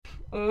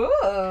Ooh.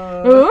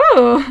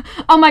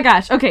 Oh my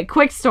gosh. Okay,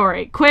 quick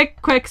story.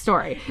 Quick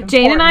story.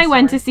 Jane and I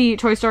went to see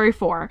Toy Story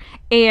 4,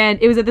 and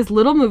it was at this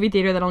little movie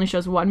theater that only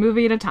shows one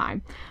movie at a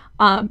time,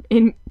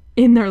 in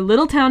their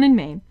little town in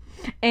Maine.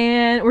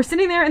 And we're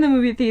sitting there in the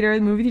movie theater.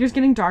 The movie theater's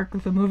getting dark.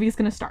 The movie is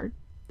going to start.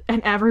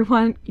 And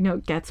everyone,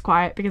 gets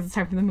quiet because it's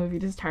time for the movie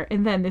to start.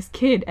 And then this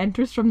kid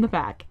enters from the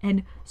back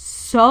and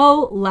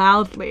so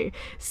loudly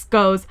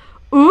goes,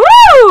 "Ooh,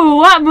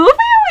 what movie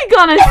are we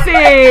gonna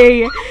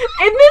see?" In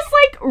this,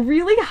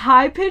 really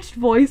high-pitched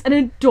voice and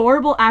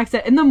adorable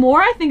accent. And the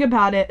more I think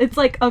about it, it's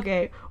like,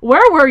 okay,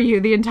 where were you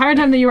the entire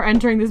time that you were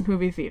entering this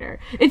movie theater?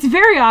 It's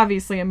very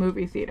obviously a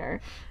movie theater.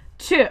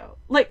 2,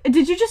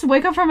 did you just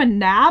wake up from a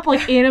nap,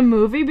 in a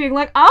movie, being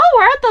like, oh,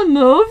 we're at the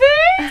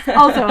movie?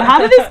 Also, how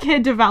did this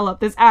kid develop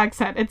this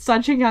accent at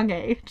such a young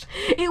age?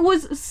 It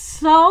was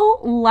so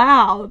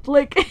loud.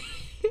 It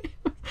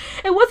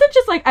wasn't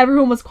just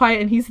everyone was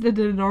quiet and he said it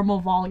at a normal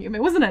volume.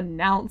 It was an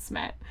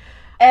announcement.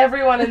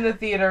 Everyone in the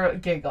theater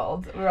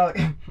giggled. We were all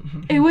like...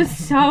 It was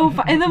so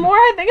fun. And the more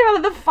I think about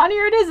it, the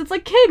funnier it is. It's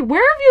like, kid,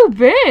 where have you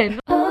been?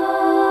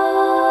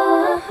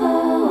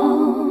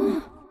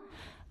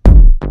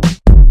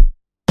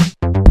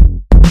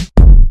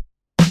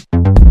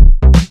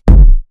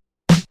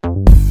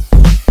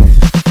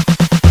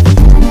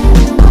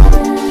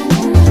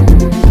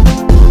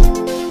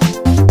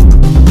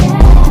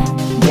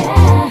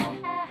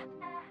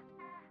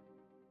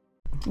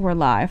 We're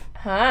live.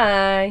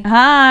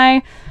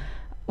 Hi.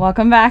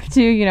 Welcome back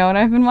to You Know What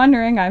I've Been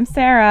Wondering. I'm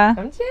Sarah.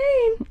 I'm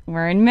Jane.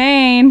 We're in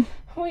Maine.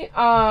 We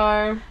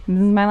are. This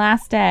is my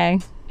last day.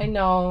 I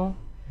know.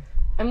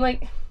 I'm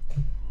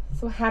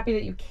so happy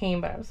that you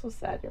came, but I'm so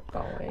sad you're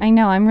going. I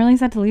know. I'm really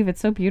sad to leave. It's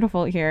so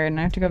beautiful here, and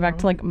I have to go back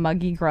to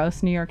muggy,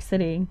 gross New York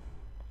City,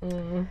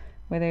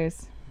 where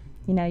there's,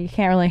 you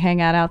can't really hang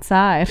out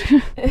outside.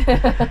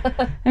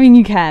 I mean,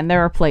 you can.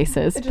 There are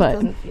places, it just but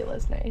doesn't feel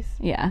as nice.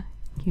 Yeah,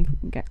 you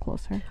can get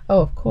closer.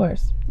 Oh, of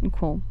course.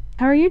 Cool.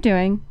 How are you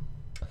doing?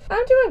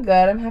 I'm doing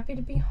good. I'm happy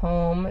to be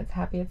home. It's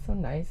so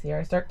nice here.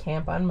 I start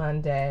camp on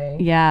Monday.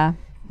 Yeah.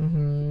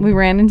 Mm-hmm. We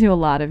ran into a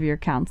lot of your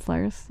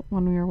counselors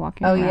when we were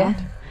walking around.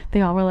 Yeah.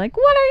 They all were like,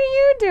 "What are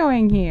you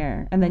doing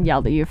here?" And then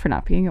yelled at you for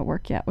not being at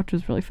work yet, which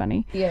was really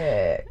funny.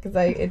 Yeah, because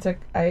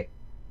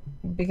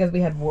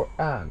we had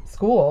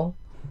school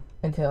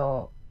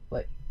until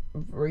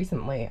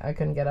recently. I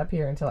couldn't get up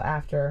here until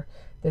after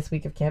this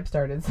week of camp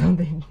started. So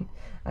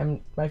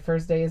my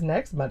first day is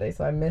next Monday,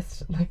 so I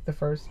missed the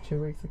first 2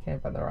 weeks of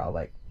camp, and they're all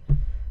like,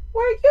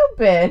 "Where you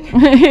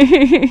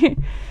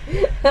been?"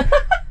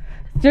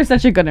 You're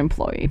such a good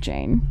employee,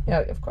 Jane.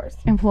 Yeah, of course.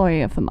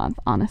 Employee of the month,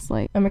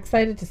 honestly. I'm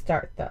excited to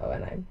start, though,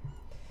 and I'm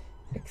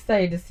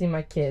excited to see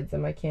my kids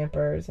and my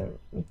campers, and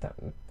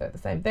they're the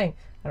same thing.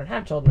 I don't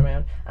have children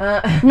around.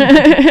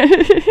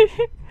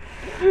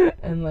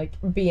 And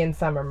be in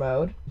summer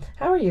mode.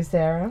 How are you,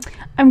 Sarah?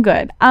 I'm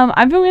good.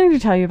 I've been waiting to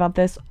tell you about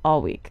this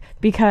all week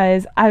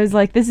because I was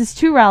like, this is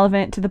too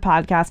relevant to the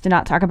podcast to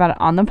not talk about it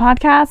on the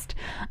podcast.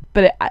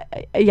 But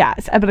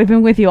but I've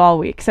been with you all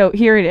week. So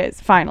here it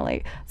is,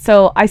 finally.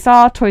 So we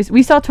saw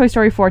Toy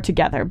Story 4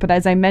 together, but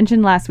as I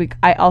mentioned last week,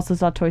 I also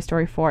saw Toy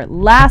Story 4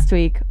 last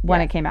week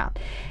when it came out.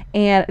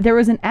 And there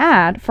was an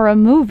ad for a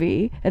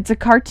movie. It's a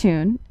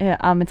cartoon.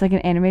 It's an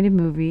animated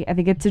movie. I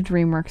think it's a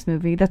DreamWorks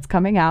movie that's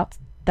coming out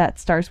that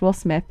stars Will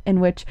Smith, in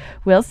which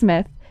Will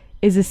Smith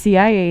is a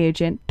CIA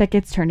agent that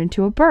gets turned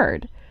into a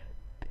bird.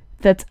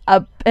 And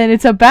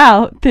it's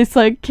about this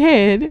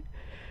kid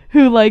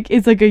who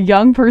is a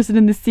young person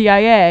in the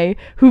CIA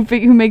who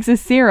makes a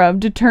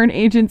serum to turn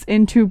agents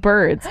into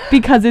birds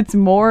because it's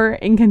more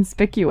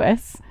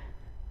inconspicuous.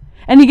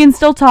 And he can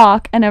still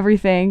talk and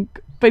everything,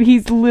 but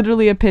he's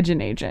literally a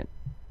pigeon agent.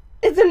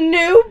 It's a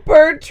new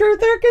bird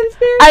truther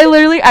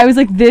conspiracy? I was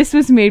like, this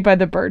was made by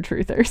the Bird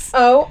Truthers.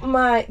 Oh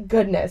my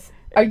goodness.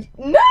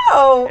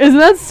 No! Isn't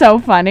that so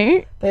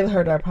funny? They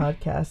heard our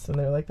podcast and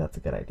they were like, that's a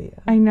good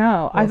idea. I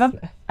know. I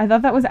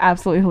thought that was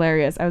absolutely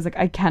hilarious. I was like,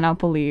 I cannot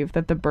believe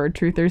that the Bird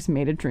Truthers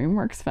made a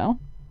DreamWorks film.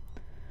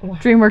 Wow.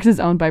 DreamWorks is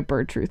owned by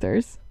Bird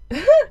Truthers.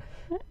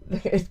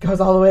 It goes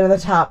all the way to the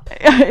top.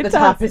 The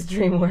top is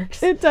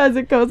DreamWorks. It does.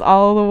 It goes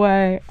all the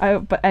way.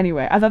 But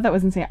anyway, I thought that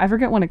was insane. I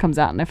forget when it comes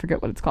out and I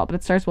forget what it's called, but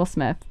it stars Will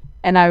Smith.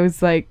 And I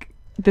was like,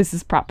 this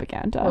is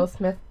propaganda. Will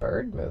Smith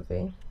bird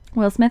movie.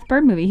 Will Smith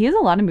bird movie. He has a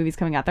lot of movies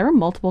coming out. There were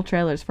multiple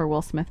trailers for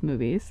Will Smith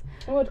movies.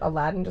 Oh,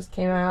 Aladdin just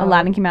came out.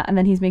 Aladdin came out, and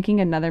then he's making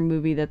another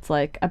movie that's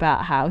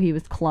about how he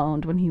was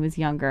cloned when he was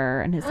younger,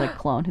 and his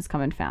clone has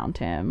come and found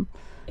him.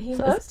 He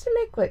loves to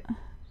make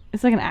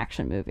it's an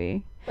action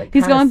movie.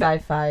 He's going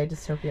sci-fi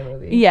dystopia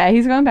movie. Yeah,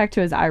 he's going back to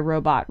his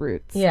iRobot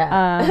roots.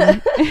 Yeah.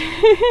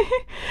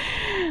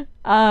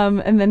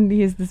 And then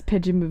he has this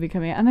pigeon movie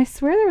coming out, and I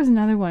swear there was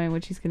another one in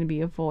which he's going to be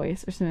a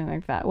voice or something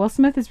like that. Will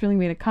Smith has really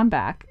made a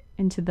comeback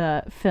into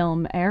the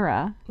film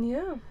era.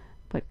 Yeah.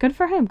 But good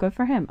for him.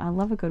 I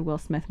love a good Will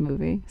Smith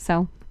movie.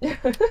 So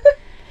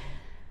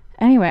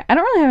anyway, I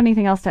don't really have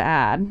anything else to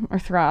add or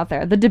throw out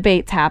there. The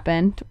debates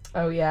happened.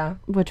 Oh yeah.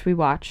 Which we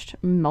watched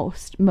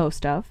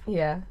most of.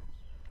 Yeah.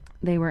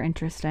 They were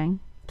interesting.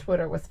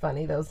 Twitter was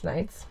funny those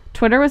nights.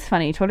 Twitter was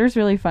funny. Twitter's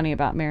really funny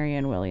about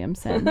Marianne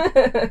Williamson.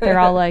 They're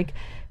all like,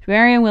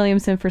 Marianne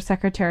Williamson for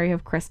Secretary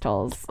of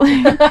Crystals. Or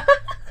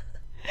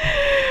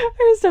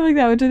stuff like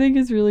that, which I think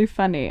is really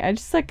funny. I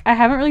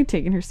haven't really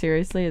taken her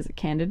seriously as a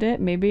candidate.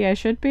 Maybe I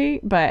should be,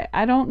 but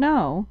I don't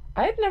know.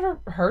 I had never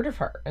heard of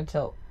her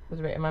until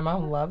my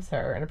mom loves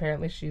her, and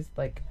apparently she's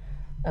like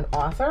an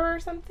author or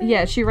something.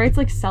 Yeah, she writes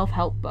like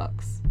self-help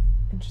books.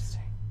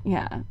 Interesting.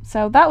 Yeah,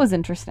 so that was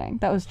interesting.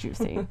 That was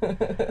juicy.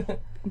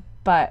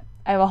 But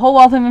I have a whole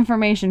wealth of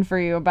information for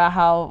you about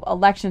how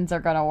elections are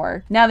going to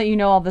work now that you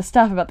know all the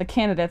stuff about the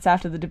candidates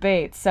after the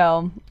debate.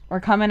 So we're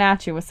coming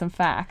at you with some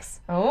facts.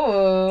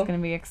 Oh. It's going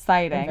to be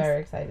exciting. I'm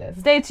very excited.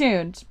 Stay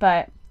tuned,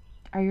 but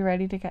are you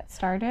ready to get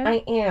started?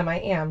 I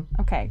am.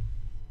 Okay.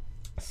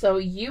 So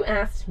you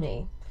asked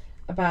me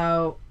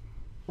about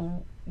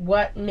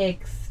what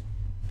makes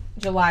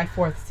July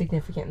 4th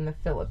significant in the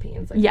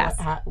Philippines. Like yes.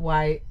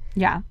 Why?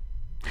 Yeah.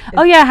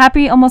 Oh, yeah.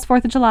 Happy almost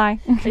 4th of July.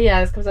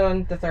 Yeah, this comes out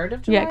on the 3rd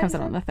of July? Yeah, it comes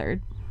out on the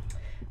 3rd.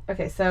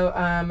 Okay,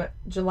 so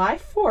July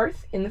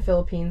 4th in the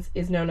Philippines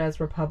is known as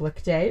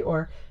Republic Day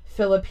or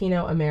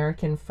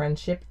Filipino-American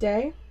Friendship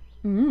Day.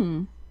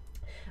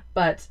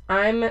 But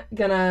I'm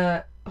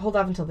gonna hold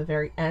off until the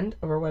very end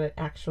over what it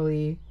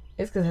actually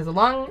is because it has a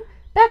long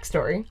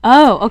backstory.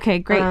 Oh, okay.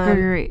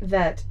 Great.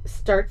 That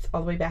starts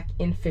all the way back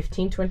in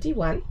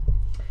 1521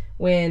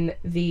 when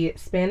the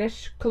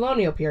Spanish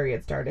colonial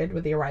period started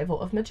with the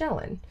arrival of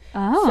Magellan.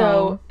 Oh.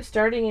 So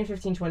starting in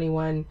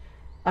 1521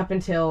 up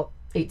until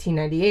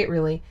 1898,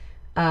 really,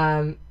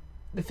 the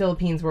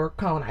Philippines were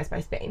colonized by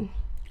Spain.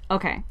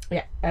 Okay.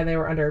 Yeah, and they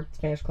were under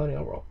Spanish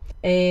colonial rule.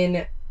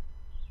 In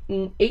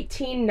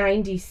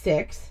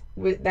 1896,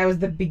 that was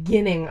the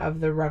beginning of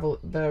the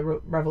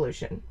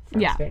revolution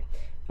from Spain.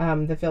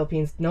 The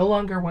Philippines no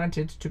longer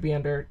wanted to be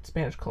under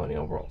Spanish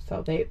colonial rule,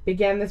 so they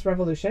began this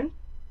revolution.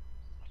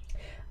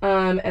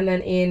 And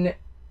then in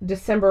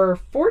December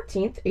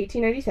 14th,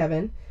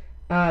 1897,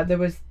 there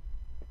was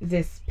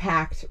this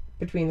pact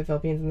between the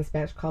Philippines and the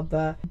Spanish called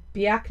the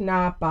Biak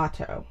na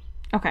Bato.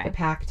 Okay. The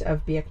Pact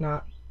of Biak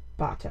na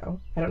Bato.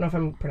 I don't know if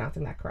I'm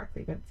pronouncing that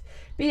correctly, but it's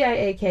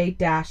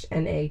BIAK-NA-BATO.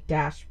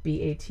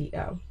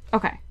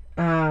 Okay.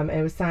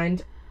 It was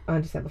signed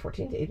on December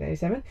 14th,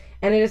 1897,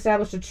 and it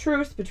established a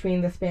truce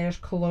between the Spanish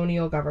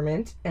colonial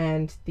government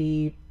and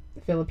the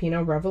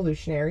Filipino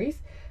revolutionaries.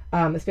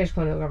 The Spanish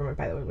colonial government,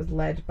 by the way, was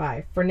led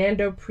by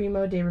Fernando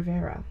Primo de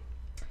Rivera.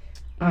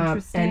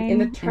 Interesting. And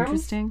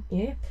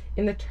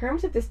in the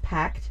terms of this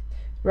pact,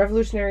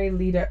 revolutionary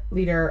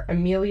leader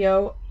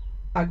Emilio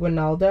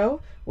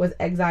Aguinaldo was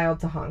exiled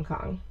to Hong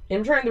Kong.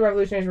 In return, the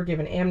revolutionaries were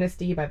given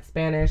amnesty by the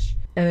Spanish,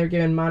 and they were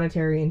given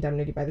monetary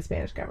indemnity by the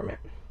Spanish government.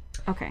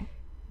 Okay.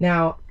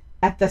 Now,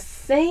 at the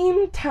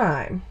same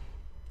time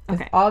as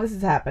all this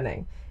is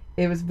happening,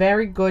 it was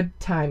very good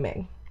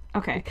timing.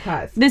 Okay.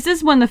 Because this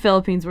is when the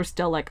Philippines were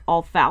still like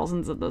all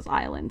thousands of those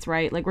islands,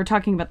 right? Like we're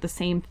talking about the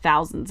same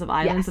thousands of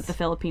islands that the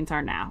Philippines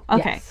are now.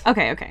 Okay. Yes.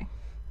 Okay.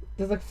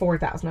 There's like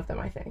 4,000 of them,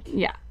 I think.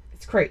 Yeah.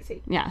 It's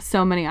crazy. Yeah,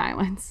 so many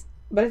islands.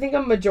 But I think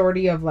a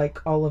majority of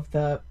like all of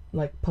the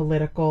like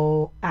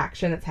political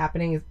action that's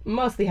happening is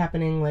mostly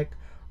happening like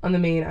on the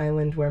main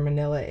island where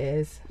Manila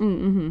is.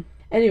 Mm-hmm.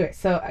 Anyway,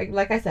 so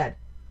like I said,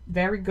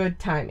 very good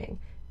timing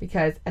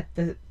because at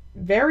the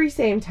very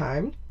same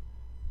time,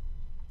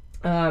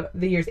 the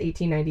year's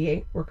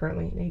 1898. We're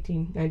currently in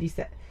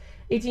 1897.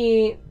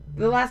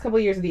 The last couple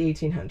of years of the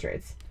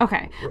 1800s.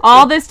 Okay.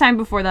 All this time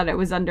before that, it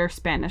was under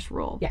Spanish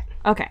rule. Yeah.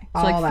 Okay.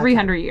 So all like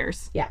 300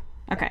 years. Yeah.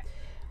 Okay.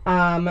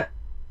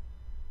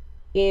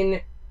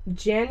 In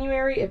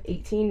January of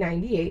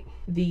 1898,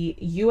 the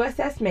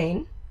USS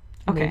Maine,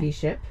 Navy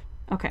ship,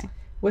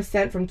 was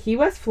sent from Key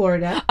West,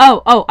 Florida.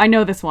 Oh, I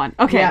know this one.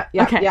 Okay.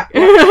 Yeah.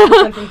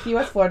 Sent from Key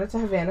West, Florida to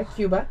Havana,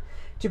 Cuba,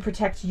 to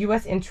protect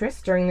U.S.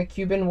 interests during the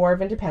Cuban War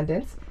of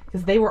Independence,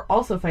 because they were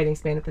also fighting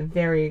Spain at the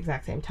very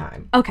exact same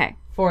time. Okay.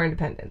 For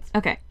independence.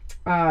 Okay.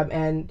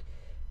 And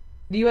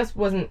the U.S.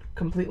 wasn't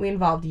completely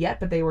involved yet,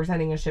 but they were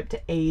sending a ship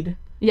to aid.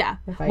 Yeah.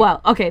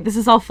 Well, okay, this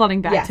is all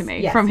flooding back to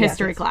me from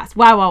history class.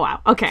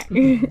 Wow.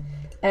 Okay.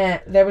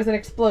 There was an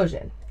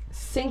explosion,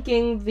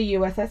 sinking the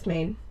USS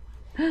Maine,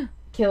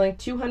 killing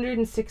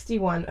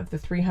 261 of the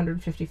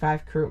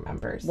 355 crew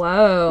members.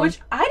 Whoa. Which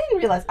I didn't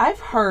realize. I've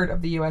heard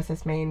of the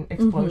USS Maine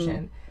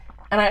explosion.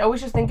 And I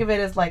always just think of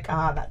it as like,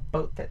 that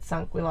boat that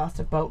sunk, we lost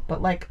a boat.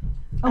 But like...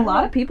 A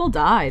lot of people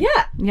died.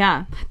 Yeah.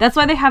 Yeah. That's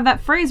why they have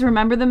that phrase,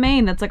 remember the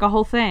Maine. That's like a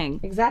whole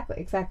thing.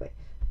 Exactly.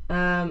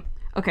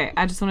 Okay,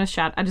 I just want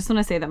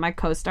to say that my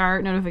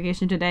co-star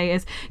notification today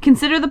is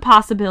consider the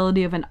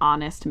possibility of an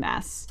honest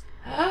mess.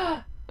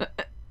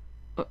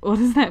 What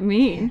does that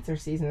mean? Cancer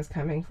season is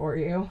coming for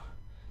you.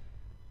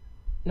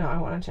 No, I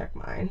want to check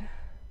mine.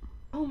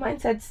 Oh, mine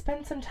said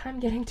spend some time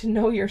getting to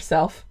know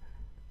yourself.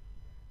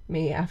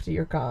 Me after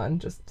you're gone,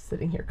 just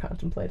sitting here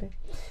contemplating.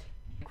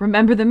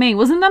 Remember the Maine.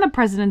 Wasn't that a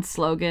president's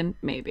slogan?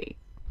 Maybe.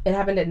 It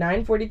happened at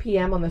 9:40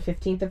 p.m. on the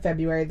 15th of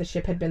February. The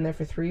ship had been there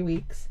for 3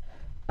 weeks.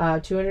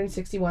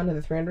 261 of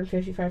the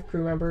 355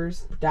 crew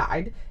members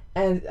died,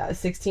 and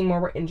 16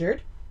 more were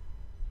injured.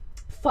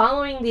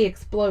 following the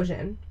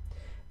explosion,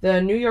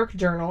 the New York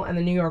Journal and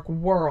the New York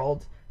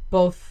World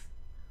both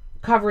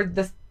covered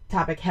this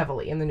topic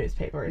heavily in the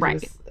newspapers. Right.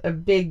 It was a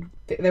big...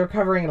 They were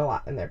covering it a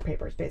lot in their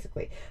papers,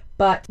 basically.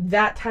 But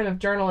that time of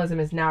journalism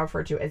is now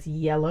referred to as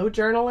yellow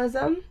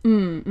journalism,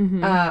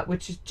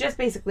 which just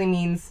basically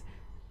means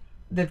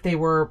that they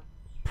were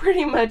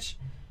pretty much...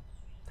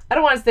 I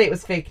don't want to say it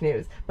was fake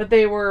news, but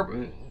they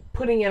were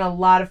putting in a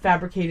lot of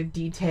fabricated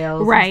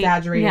details,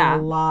 exaggerating a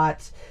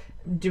lot,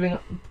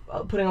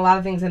 putting a lot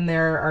of things in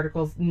their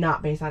articles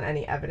not based on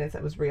any evidence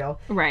that was real.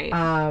 Right.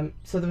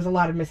 So there was a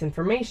lot of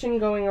misinformation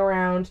going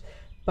around,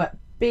 but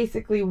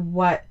basically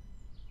what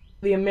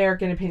the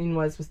American opinion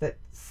was that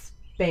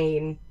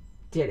Spain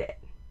did it.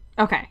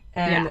 Okay.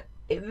 And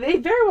they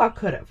very well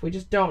could have. We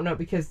just don't know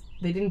because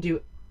they didn't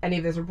do any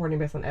of this reporting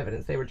based on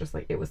evidence. They were just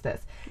like, it was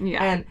this.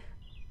 Yeah. And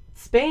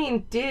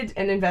Spain did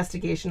an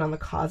investigation on the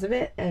cause of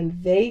it,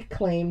 and they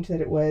claimed that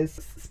it was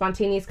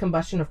spontaneous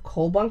combustion of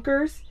coal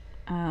bunkers.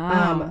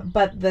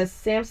 But the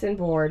Sampson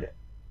Board,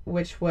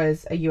 which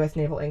was a U.S.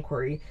 naval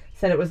inquiry,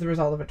 said it was the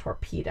result of a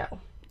torpedo.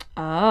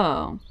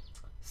 Oh.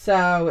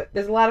 So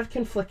there's a lot of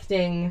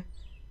conflicting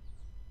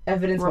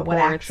evidence about what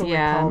actually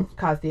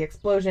caused the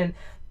explosion.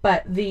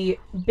 But the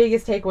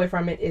biggest takeaway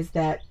from it is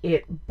that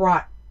it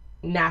brought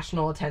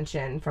national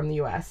attention from the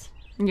U.S.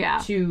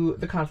 to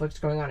the conflict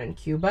going on in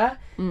Cuba.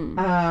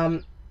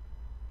 And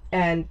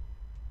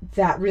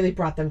that really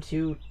brought them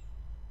to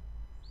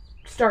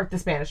start the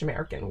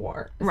Spanish-American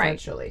War,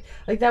 essentially. Right.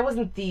 Like, that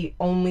wasn't the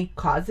only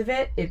cause of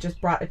it. It just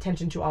brought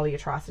attention to all the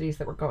atrocities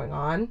that were going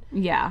on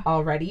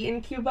already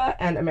in Cuba,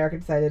 and America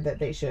decided that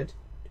they should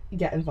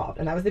get involved.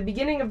 And that was the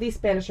beginning of the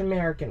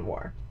Spanish-American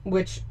War,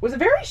 which was a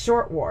very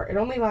short war. It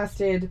only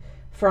lasted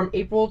from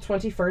April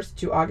 21st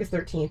to August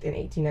 13th in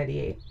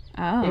 1898.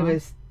 Oh. It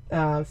was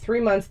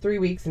 3 months, 3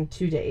 weeks, and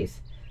 2 days.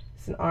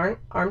 It's an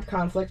armed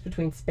conflict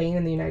between Spain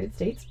and the United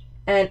States.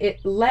 And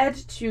it led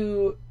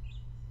to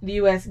the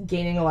U.S.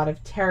 gaining a lot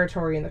of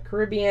territory in the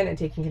Caribbean and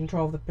taking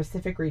control of the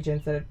Pacific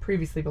regions that had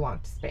previously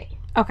belonged to Spain.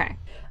 Okay.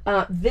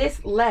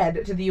 This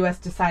led to the U.S.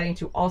 deciding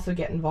to also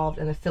get involved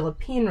in the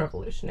Philippine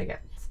Revolution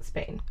against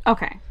Spain.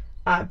 Okay.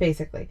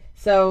 Basically.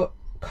 So,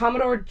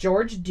 Commodore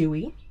George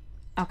Dewey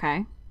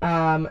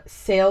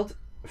sailed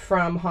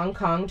from Hong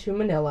Kong to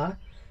Manila,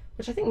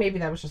 which I think maybe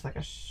that was just like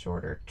a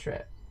shorter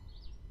trip.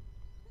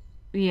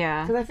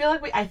 Yeah. Because I feel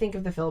like I think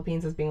of the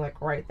Philippines as being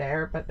like right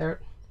there, but they're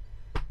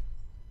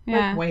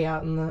like way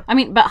out in the... I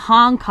mean, but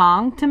Hong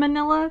Kong to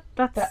Manila?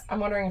 I'm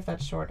wondering if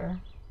that's shorter.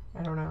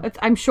 I don't know.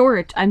 I'm sure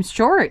it's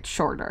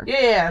shorter.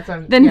 Yeah,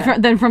 that's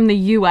than from the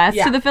U.S.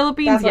 to the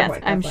Philippines. Yes,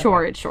 I'm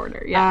sure it's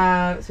shorter.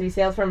 Yeah. So he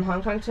sailed from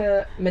Hong Kong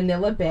to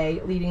Manila Bay,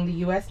 leading the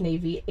U.S.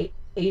 Navy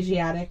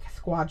Asiatic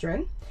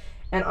Squadron.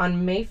 And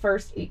on May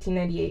 1st,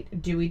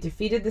 1898, Dewey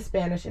defeated the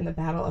Spanish in the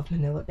Battle of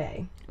Manila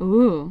Bay.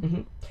 Ooh.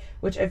 Mm-hmm.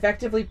 Which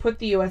effectively put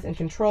the U.S. in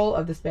control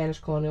of the Spanish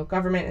colonial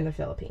government in the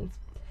Philippines.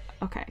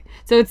 Okay.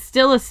 So it's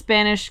still a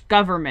Spanish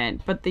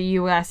government, but the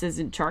U.S. is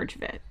in charge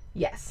of it.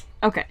 Yes.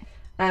 Okay.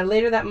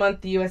 Later that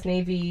month, the U.S.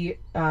 Navy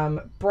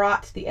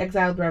brought the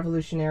exiled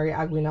revolutionary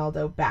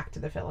Aguinaldo back to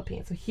the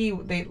Philippines. So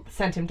they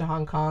sent him to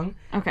Hong Kong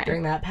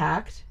during that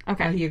pact.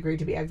 Okay. He agreed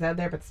to be exiled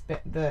there, but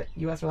the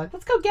U.S. were like,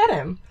 let's go get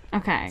him.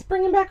 Okay. Let's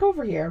bring him back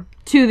over here.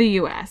 To the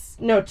U.S.?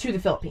 No, to the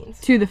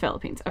Philippines. To the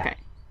Philippines. Okay.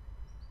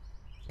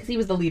 Because he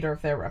was the leader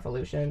of their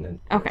revolution.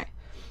 And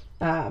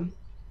was,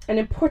 an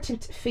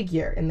important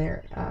figure in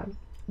their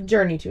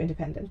journey to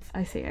independence.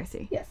 I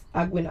see. Yes,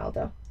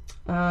 Aguinaldo.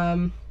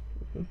 And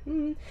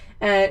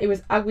it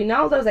was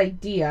Aguinaldo's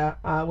idea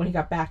when he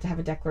got back to have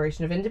a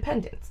declaration of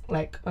independence,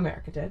 like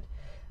America did,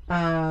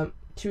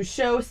 to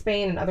show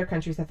Spain and other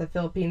countries that the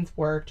Philippines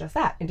were just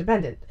that,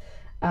 independent.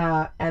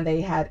 And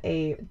they had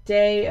a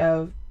day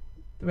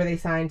where they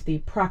signed the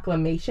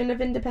Proclamation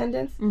of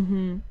Independence.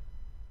 Mm-hmm.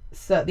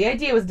 So the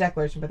idea was a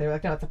declaration, but they were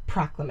like, no, it's a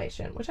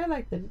proclamation, which I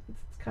like that it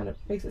kind of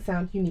makes it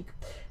sound unique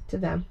to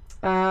them.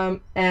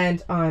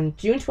 And on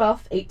June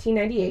 12th,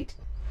 1898,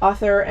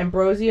 author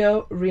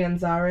Ambrosio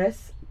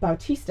Rianzares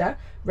Bautista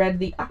read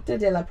the Acta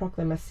de la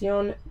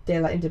Proclamación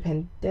de la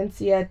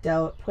Independencia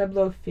del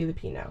Pueblo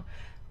Filipino,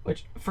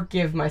 which,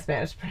 forgive my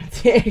Spanish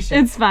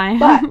pronunciation. It's fine.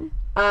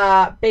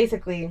 But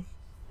basically,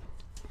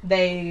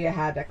 they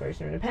had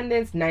Declaration of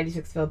Independence.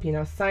 96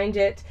 Filipinos signed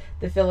it.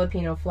 The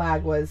Filipino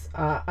flag was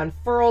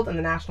unfurled and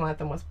the national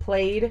anthem was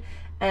played.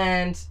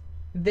 And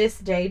this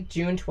day,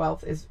 June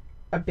 12th, is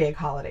a big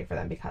holiday for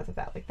them because of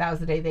that. Like, that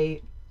was the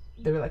day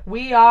they were like,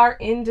 we are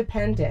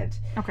independent.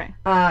 Okay.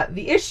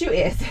 The issue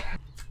is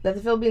that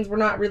the Philippines were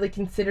not really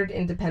considered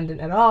independent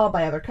at all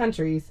by other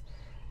countries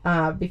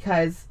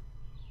because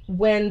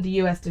when the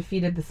U.S.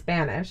 defeated the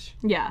Spanish,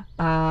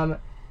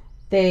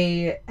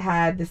 they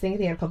had this thing at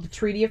the end called the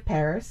Treaty of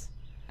Paris.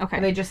 Okay.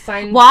 And they just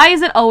signed... Why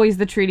is it always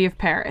the Treaty of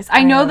Paris?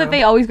 I know that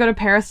they always go to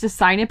Paris to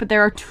sign it, but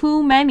there are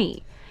too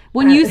many.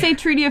 When you say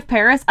Treaty of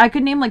Paris, I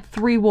could name like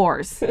 3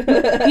 wars.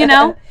 You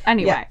know?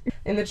 Anyway. Yeah.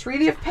 In the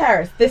Treaty of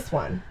Paris, this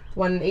one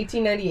in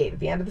 1898, at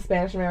the end of the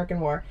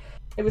Spanish-American War,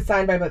 It was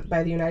signed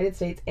by the United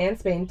States and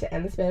Spain to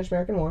end the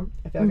Spanish-American War.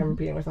 I feel like I'm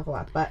repeating myself a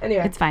lot, but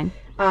anyway. It's fine.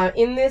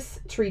 In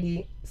this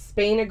treaty,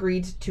 Spain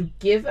agreed to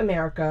give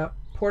America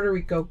Puerto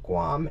Rico,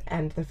 Guam,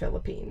 and the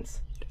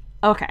Philippines.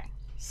 Okay.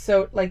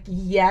 So, like,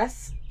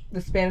 yes,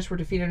 the Spanish were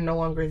defeated and no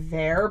longer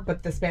there,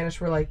 but the Spanish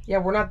were like, yeah,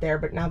 we're not there,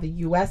 but now the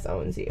U.S.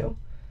 owns you.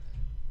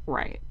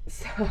 Right.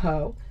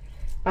 So,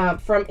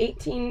 from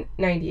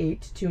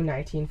 1898 to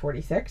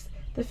 1946,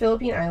 the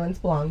Philippine Islands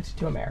belonged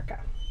to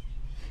America.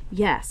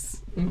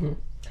 Yes. Mm-hmm.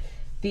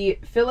 The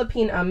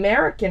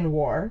Philippine-American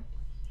War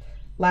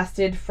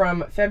lasted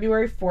from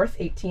February 4th,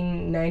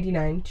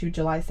 1899 to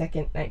July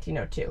 2nd,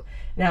 1902.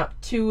 Now,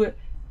 to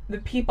the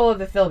people of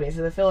the Philippines,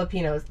 to the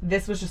Filipinos,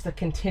 this was just a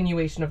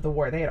continuation of the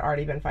war. They had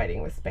already been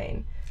fighting with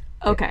Spain.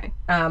 Okay.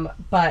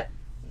 But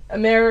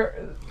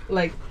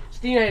the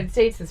United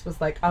States, this was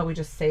like, oh, we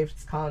just saved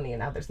this colony, and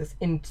now there's this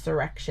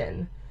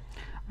insurrection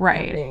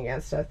happening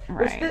against us.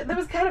 Right. Which there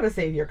was kind of a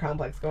savior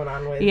complex going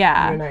on with the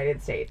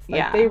United States.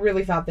 Like, they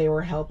really thought they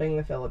were helping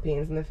the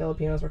Philippines, and the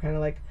Filipinos were kind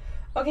of like,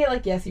 okay,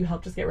 like, yes, you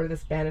helped us get rid of the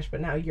Spanish, but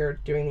now you're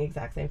doing the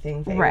exact same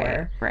thing they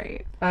were.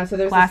 Right. So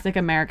there was classic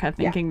America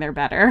thinking they're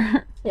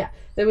better. Yeah.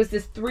 There was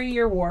this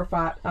 3-year war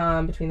fought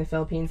between the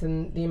Philippines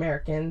and the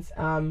Americans.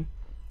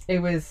 It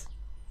was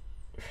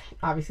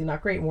obviously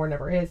not great. War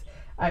never is.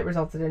 It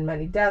resulted in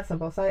many deaths on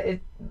both sides.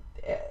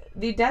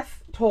 The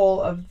death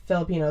toll of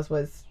Filipinos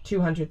was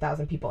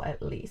 200,000 people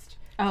at least.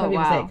 Oh, Some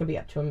people say it could be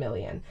up to 1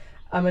 million.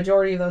 A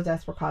majority of those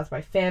deaths were caused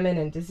by famine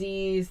and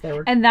disease.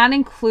 And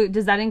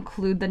does that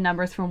include the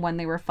numbers from when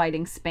they were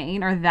fighting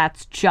Spain, or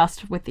that's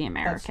just with the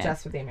Americans? That's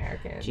just with the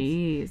Americans.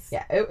 Jeez.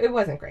 Yeah, it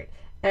wasn't great.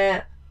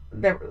 And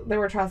there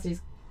were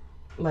atrocities,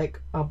 like,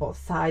 on both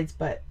sides,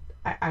 but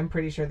I'm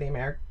pretty sure the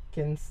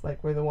Americans,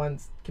 like, were the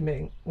ones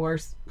committing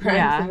worse crimes.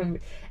 Yeah.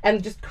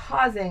 And just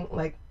causing,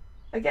 like,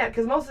 again,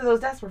 because most of those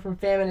deaths were from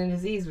famine and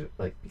disease,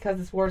 like, because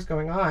this war's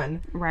going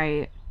on.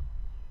 Right.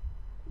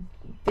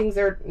 Things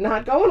are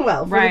not going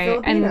well for the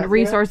Filipinos. And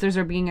resources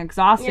are being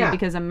exhausted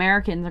because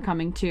Americans are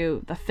coming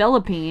to the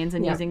Philippines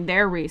and using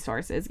their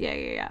resources.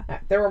 Yeah.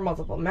 There were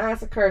multiple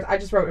massacres. I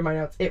just wrote in my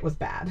notes, it was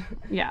bad.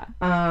 Yeah.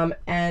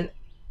 And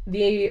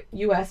the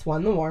U.S.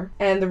 won the war,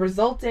 and the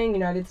resulting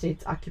United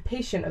States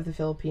occupation of the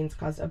Philippines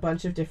caused a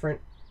bunch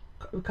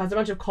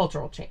of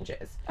cultural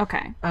changes.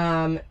 Okay.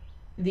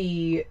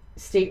 The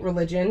state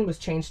religion was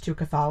changed to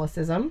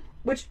Catholicism,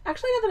 which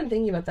actually, now that I'm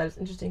thinking about that, is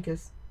interesting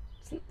because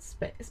isn't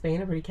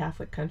Spain a pretty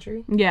Catholic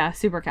country? Yeah,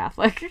 super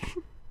Catholic.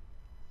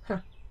 Huh.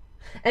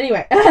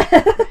 Anyway.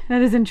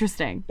 That is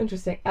interesting.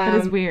 That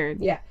is weird.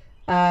 Yeah.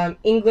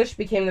 English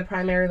became the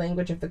primary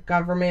language of the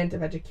government,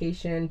 of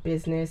education,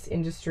 business,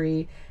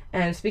 industry,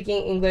 and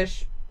speaking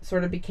English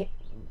sort of became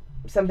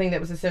something that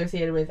was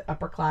associated with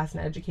upper class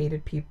and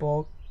educated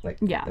people. Like,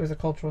 there was a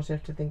cultural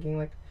shift to thinking,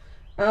 like,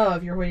 oh,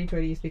 if you're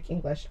hoity-toity, you speak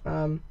English.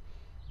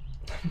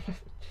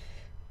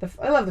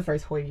 I love the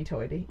phrase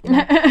hoity-toity. You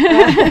know?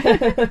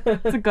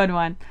 It's a good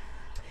one.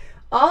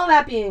 All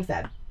that being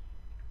said,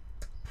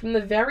 from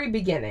the very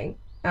beginning,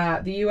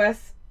 the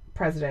U.S.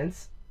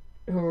 presidents,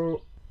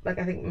 who, like,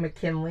 I think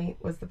McKinley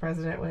was the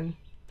president when...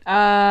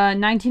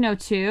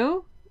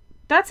 1902?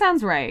 That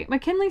sounds right.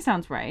 McKinley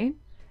sounds right.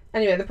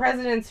 Anyway, the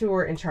presidents who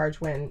were in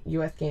charge when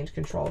U.S. gained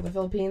control of the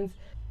Philippines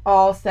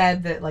all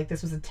said that, like,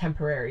 this was a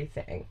temporary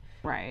thing.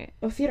 Right.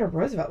 Oh, Theodore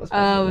Roosevelt was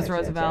president. Oh, it was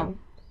Roosevelt.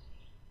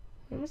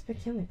 When was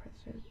McKinley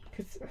president?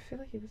 Because I feel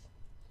like he was...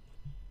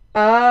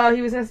 Oh,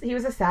 he was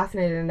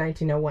assassinated in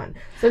 1901.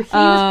 So he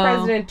was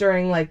president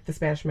during, like, the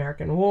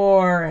Spanish-American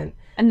War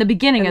and the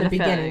beginning of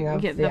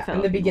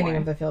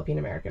the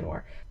Philippine-American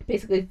War.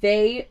 Basically,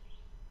 they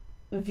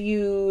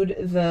viewed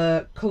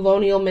the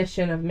colonial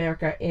mission of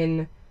America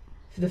in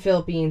the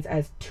Philippines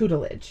as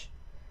tutelage.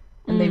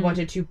 And they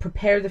wanted to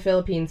prepare the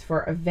Philippines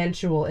for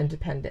eventual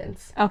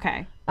independence.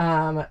 Okay.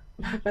 But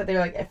they were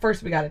like, at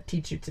first we got to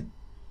teach you to...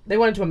 They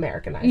wanted to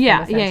Americanize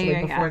them,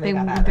 essentially, before they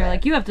got out of They're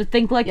like, you have to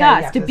think like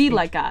us, to be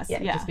like us.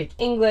 Yeah, you have to speak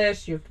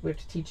English. We have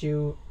to teach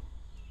you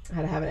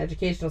how to have an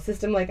educational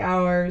system like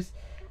ours.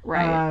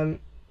 Right.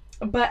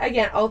 But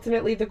again,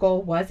 ultimately the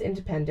goal was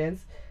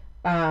independence,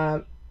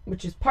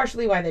 which is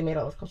partially why they made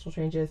all those cultural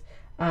changes.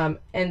 And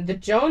the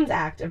Jones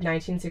Act of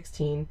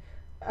 1916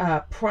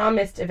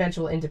 promised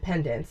eventual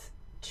independence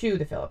to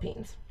the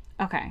Philippines.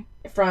 Okay.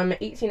 From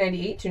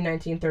 1898 to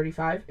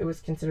 1935, it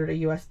was considered a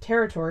U.S.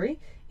 territory.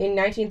 In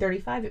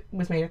 1935, it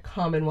was made a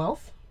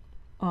Commonwealth.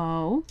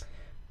 Oh.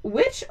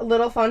 Which,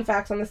 little fun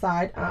facts on the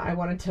side, I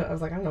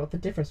was like, I don't know what the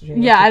difference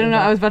between... Yeah, I don't know.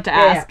 I was about to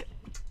ask.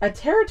 A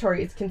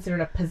territory is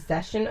considered a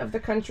possession of the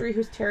country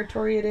whose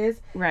territory it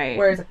is. Right.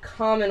 Whereas a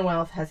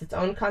Commonwealth has its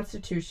own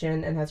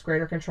constitution and has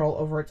greater control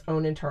over its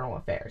own internal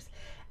affairs.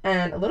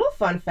 And a little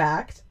fun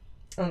fact,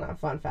 well, not a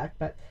fun fact,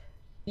 but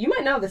you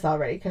might know this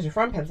already because you're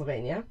from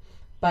Pennsylvania,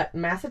 but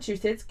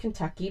Massachusetts,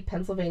 Kentucky,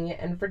 Pennsylvania,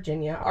 and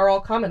Virginia are all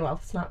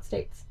Commonwealths, not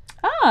states.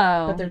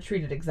 Oh. But they're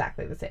treated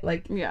exactly the same.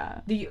 Like, yeah.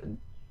 The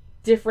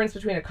difference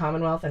between a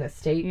Commonwealth and a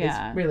state is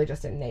Yeah. really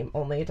just in name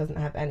only. It doesn't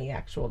have any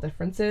actual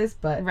differences,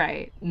 but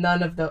Right.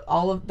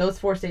 all of those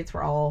 4 states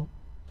were all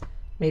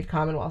made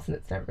Commonwealth, and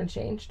it's never been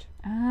changed.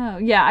 Oh,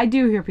 yeah, I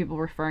do hear people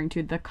referring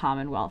to the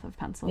Commonwealth of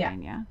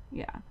Pennsylvania.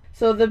 Yeah.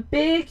 So the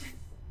big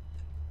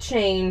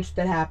change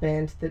that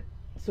happened that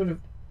sort of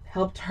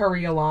helped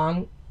hurry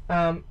along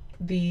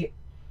the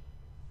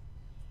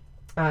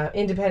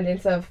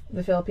independence of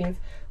the Philippines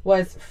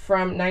was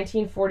from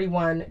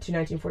 1941 to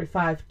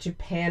 1945.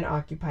 Japan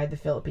occupied the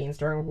Philippines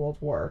during World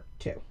War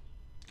II.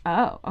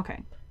 Oh, okay.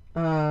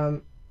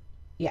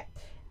 Yeah.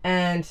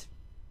 And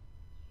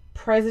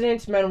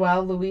President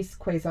Manuel Luis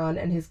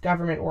Quezon and his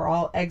government were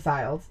all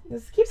exiled.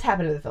 This keeps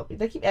happening to the Philippines.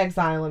 They keep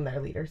exiling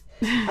their leaders.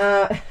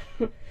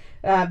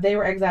 They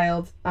were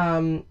exiled,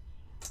 and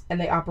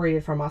they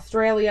operated from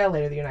Australia,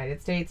 later the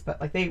United States, but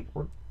like they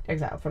were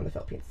exiled from the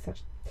Philippines,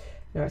 essentially.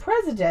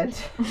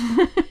 President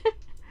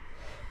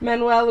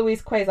Manuel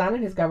Luis Quezon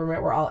and his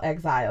government were all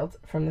exiled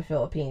from the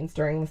Philippines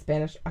during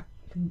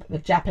the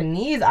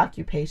Japanese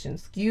occupation.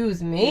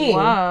 Excuse me.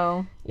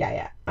 Whoa.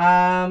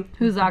 Yeah.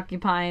 Who's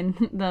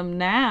occupying them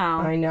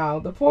now? I know,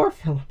 the poor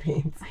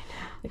Philippines. I know.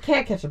 They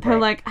can't catch a break. They're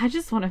like, I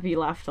just want to be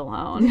left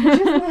alone.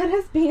 Just let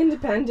us be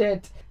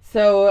independent.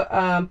 So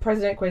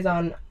President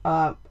Quezon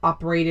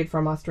operated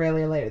from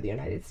Australia, later the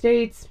United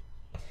States.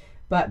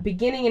 But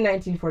beginning in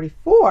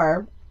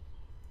 1944,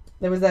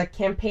 there was a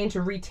campaign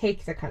to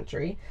retake the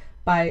country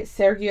by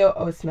Sergio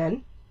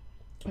Osman,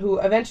 who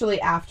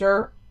eventually,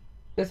 after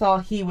this all,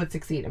 he would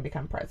succeed and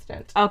become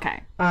president.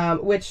 Okay.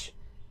 Which,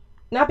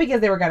 not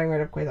because they were getting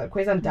rid of Quezon.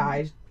 Quezon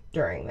died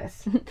during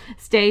this.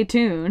 Stay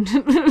tuned.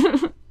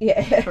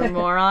 Yeah. For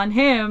more on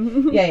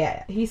him.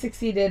 Yeah. He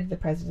succeeded the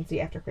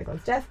presidency after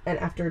Quezon's death, and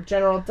after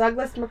General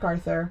Douglas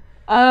MacArthur,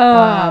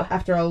 Oh.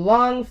 after a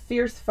long,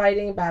 fierce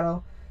fighting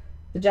battle,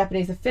 the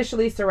Japanese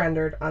officially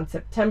surrendered on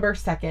September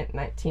 2nd,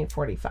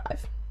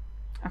 1945.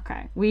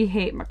 Okay. We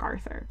hate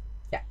MacArthur.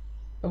 Yeah.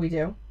 Oh, we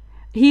do?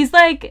 He's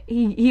like,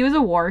 he was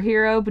a war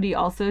hero, but he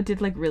also did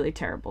like really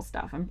terrible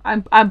stuff.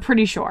 I'm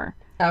pretty sure.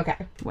 Okay.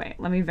 Wait,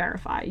 let me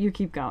verify. You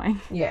keep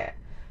going. Yeah.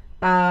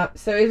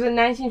 So it was in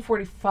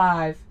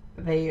 1945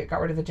 they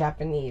got rid of the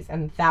Japanese,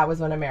 and that was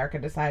when America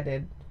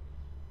decided,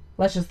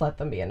 let's just let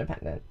them be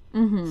independent.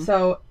 Mm-hmm.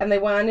 So, and they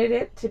wanted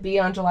it to be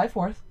on July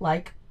 4th,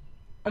 like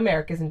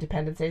America's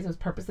Independence Day. So it was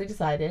purposely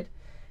decided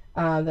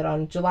that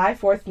on July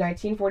 4th,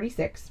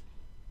 1946,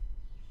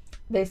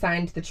 they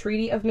signed the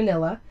Treaty of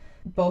Manila.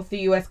 Both the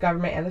U.S.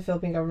 government and the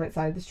Philippine government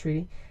signed this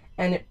treaty,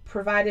 and it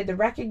provided the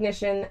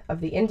recognition of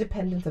the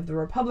independence of the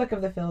Republic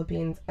of the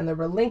Philippines and the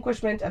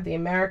relinquishment of the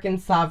American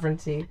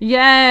sovereignty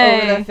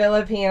Yay! over the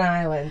Philippine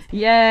Islands.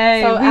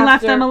 Yay! So we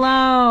left them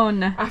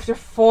alone. After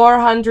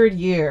 400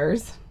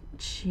 years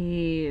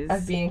Jeez.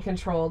 of being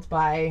controlled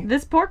by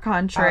This poor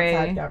country.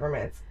 outside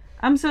governments.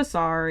 I'm so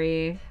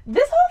sorry.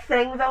 This whole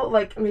thing, though,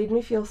 like, made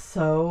me feel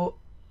so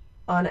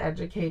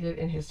uneducated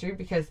in history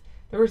because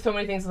there were so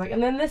many things like,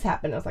 and then this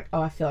happened. I was like,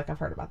 oh, I feel like I've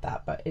heard about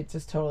that, but it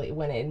just totally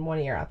went in one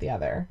ear out the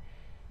other.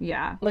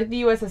 Yeah. Like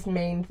the USS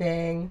Maine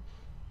thing.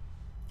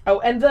 Oh,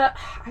 and I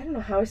don't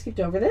know how I skipped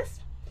over this,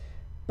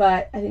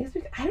 but I think it's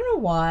because, I don't know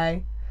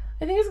why.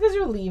 I think it's because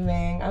you're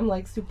leaving. I'm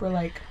like super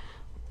like,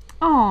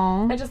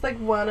 Oh. I just like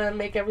want to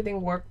make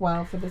everything work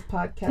well for this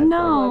podcast. No.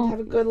 I want to have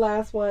a good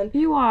last one.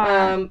 You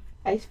are.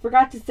 I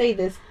forgot to say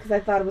this because I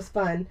thought it was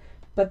fun.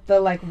 But the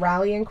like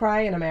rallying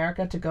cry in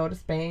America to go to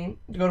Spain,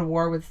 to go to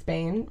war with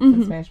Spain,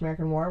 the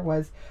Spanish-American War,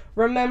 was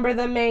 "Remember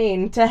the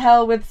Maine, to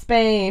hell with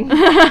Spain."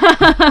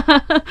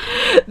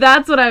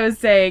 That's what I was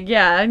saying.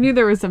 Yeah, I knew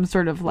there was some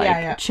sort of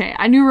like chain.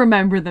 I knew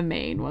 "Remember the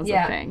Maine" was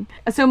a thing.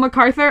 So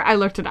MacArthur, I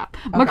looked it up.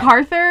 Okay.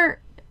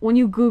 MacArthur, when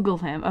you Google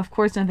him, of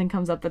course nothing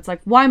comes up that's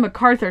like, why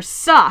MacArthur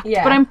sucked.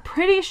 Yeah. But I'm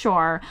pretty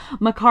sure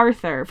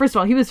MacArthur, first of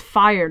all, he was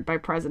fired by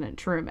President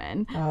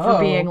Truman for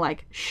being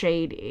like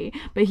shady.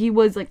 But he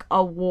was like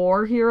a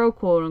war hero,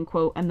 quote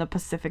unquote, in the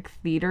Pacific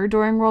Theater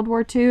during World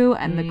War II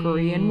and the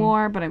Korean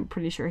War. But I'm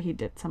pretty sure he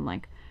did some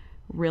like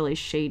really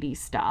shady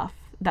stuff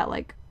that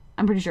like,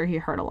 I'm pretty sure he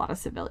hurt a lot of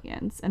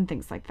civilians and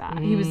things like that.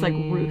 He was like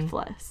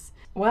ruthless.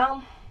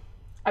 Well,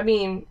 I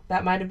mean,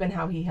 that might have been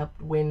how he helped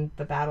win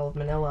the Battle of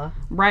Manila.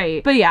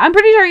 Right. But yeah, I'm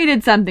pretty sure he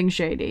did something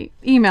shady.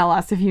 Email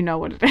us if you know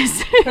what it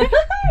is.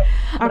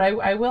 But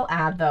I will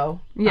add, though,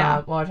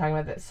 while we're talking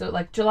about this. So,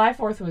 like, July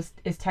 4th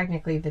is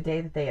technically the day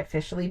that they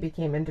officially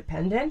became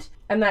independent.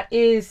 And that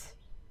is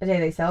a day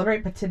they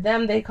celebrate. But to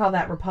them, they call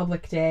that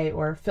Republic Day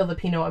or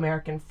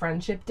Filipino-American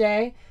Friendship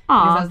Day.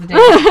 Because that was the day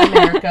that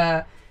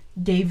America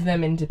gave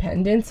them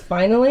independence,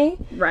 finally.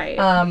 Right.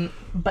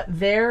 But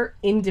their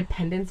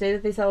Independence Day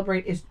that they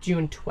celebrate is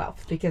June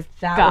 12th, because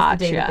that was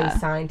the day that they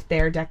signed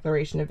their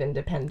Declaration of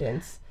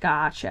Independence.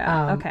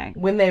 Gotcha. Okay.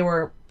 When they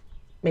were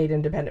made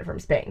independent from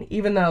Spain,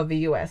 even though the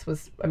U.S.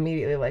 was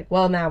immediately like,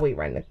 well, now we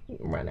run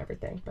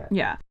everything. But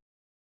yeah.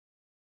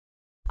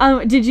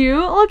 Did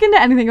you look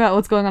into anything about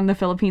what's going on in the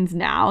Philippines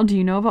now? Do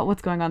you know about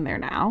what's going on there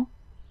now?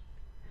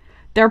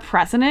 Their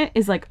president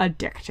is like a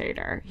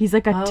dictator. He's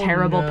like a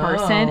terrible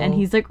person, and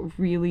he's like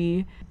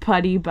really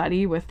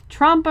buddy with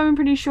Trump, I'm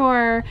pretty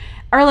sure.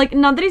 Or like,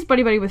 not that he's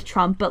buddy with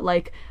Trump, but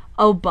like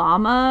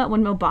Obama,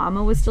 when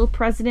Obama was still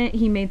president,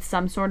 he made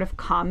some sort of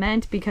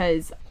comment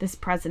because this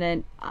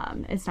president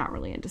is not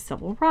really into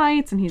civil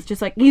rights, and he's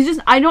just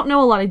I don't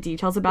know a lot of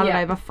details about it. I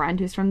have a friend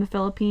who's from the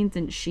Philippines,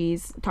 and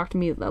she's talked to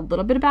me a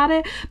little bit about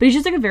it, but he's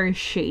just like a very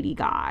shady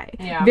guy,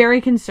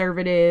 very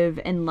conservative,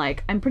 and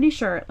like I'm pretty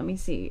sure. Let me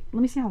see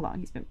how long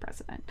he's been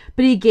president.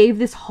 But he gave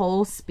this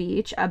whole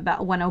speech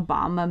about when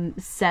Obama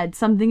said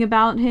something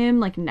about him,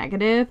 like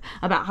negative,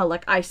 about how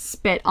like I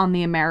spit on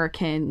the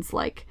Americans,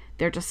 like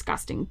they're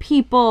disgusting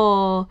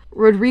people.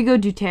 Rodrigo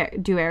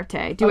Duterte.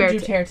 Duterte.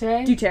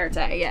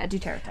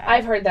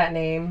 I've heard that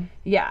name.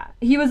 Yeah.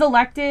 He was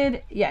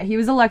elected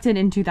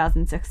in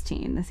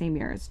 2016, the same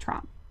year as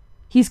Trump.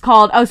 He's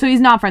called, so he's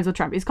not friends with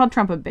Trump. He's called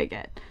Trump a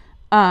bigot.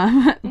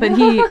 But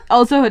he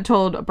also had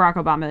told Barack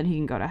Obama that he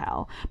can go to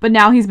hell. But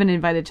now he's been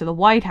invited to the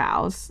White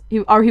House.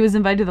 He was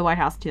invited to the White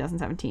House in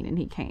 2017, and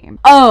he came.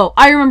 Oh,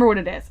 I remember what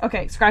it is.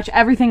 Okay, scratch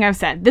everything I've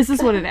said. This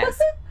is what it is.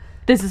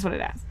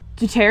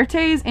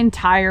 Duterte's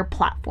entire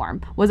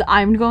platform was,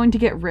 I'm going to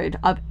get rid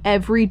of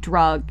every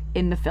drug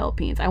in the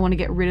Philippines. I want to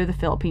get rid of the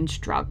Philippines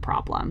drug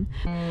problem.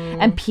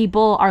 And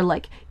people are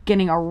like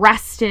getting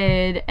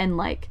arrested and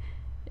like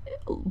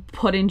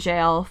put in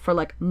jail for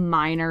like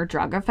minor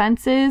drug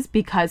offenses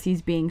because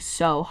he's being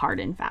so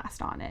hard and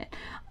fast on it.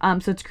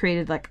 So it's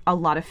created like a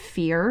lot of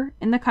fear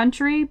in the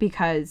country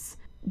because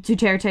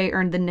Duterte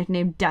earned the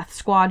nickname Death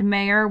Squad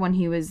Mayor when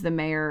he was the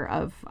mayor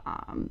of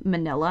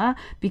Manila,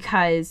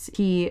 because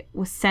he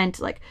was sent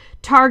like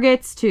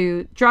targets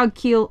to drug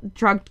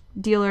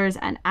dealers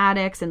and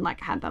addicts and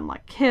like had them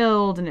like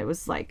killed, and it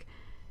was like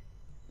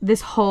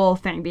this whole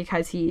thing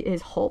because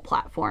his whole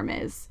platform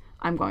is,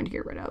 I'm going to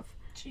get rid of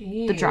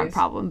the drug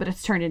problem, but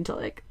it's turned into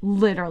like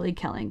literally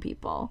killing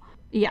people.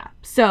 Yeah.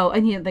 So,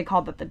 and they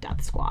called it the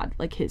Death Squad,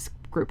 like his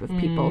group of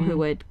people who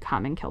would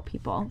come and kill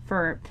people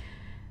for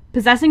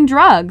possessing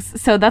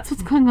drugs. So that's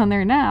what's going on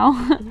there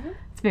now.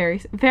 It's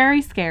very,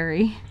 very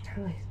scary.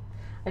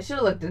 I should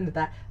have looked into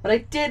that, but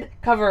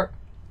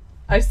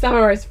I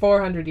summarized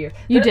 400 years.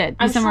 You did.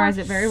 You summarized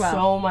it very well.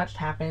 So much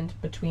happened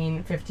between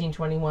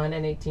 1521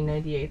 and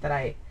 1898 that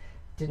I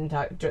didn't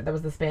talk. That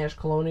was the Spanish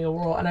colonial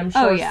rule, and I'm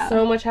sure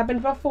so much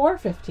happened before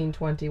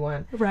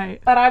 1521.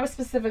 Right. But I was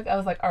specific. I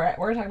was like, all right,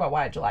 we're going to talk about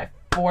why July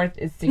 4th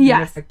is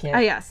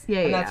significant. Yes.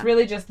 And that's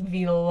really just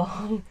the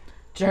long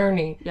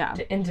journey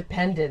to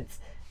independence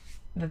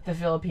that the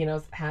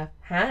Filipinos have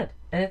had,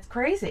 and it's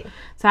crazy.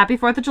 So happy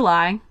 4th of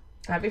July.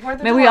 Happy 4th of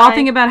July. May we all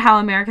think about how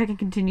America can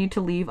continue to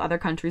leave other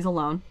countries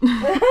alone.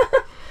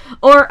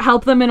 Or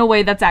help them in a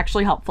way that's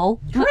actually helpful.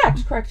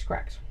 Correct.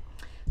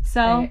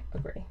 So, I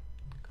agree.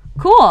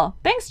 Cool.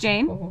 Thanks,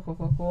 Jane.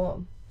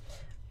 Cool.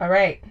 All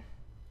right.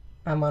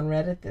 I'm on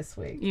Reddit this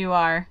week. You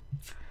are.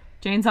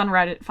 Jane's on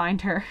Reddit.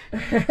 Find her.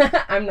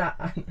 I'm not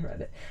on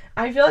Reddit.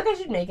 I feel like I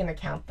should make an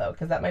account, though,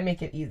 because that might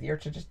make it easier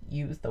to just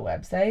use the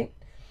website.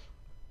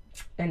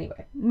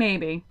 Anyway.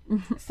 Maybe.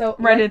 So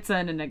Reddit's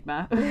an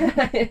enigma.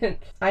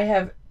 I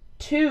have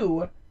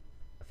 2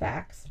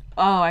 facts.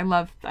 Oh, I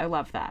love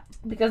that.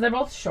 Because they're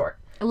both short.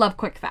 I love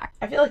quick facts.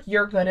 I feel like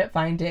you're good at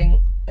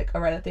finding like a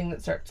Reddit thing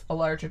that starts a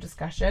larger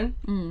discussion.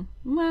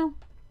 Well,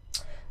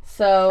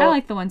 so I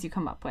like the ones you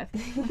come up with. I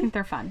think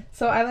they're fun.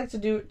 So I like to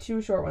do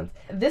 2 short ones.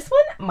 This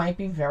one might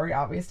be very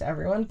obvious to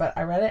everyone, but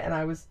I read it and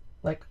I was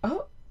like,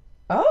 oh.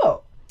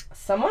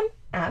 Someone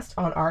asked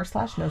on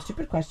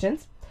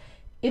r/NoStupidQuestions,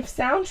 if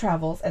sound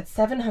travels at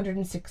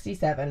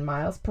 767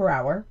 miles per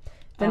hour,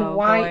 then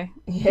why...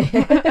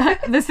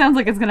 This sounds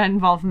like it's going to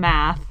involve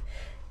math.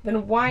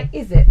 Then why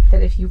is it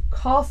that if you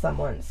call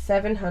someone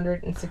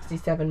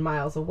 767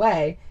 miles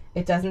away,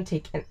 it doesn't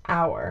take an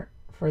hour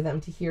for them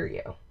to hear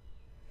you?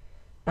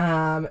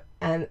 And...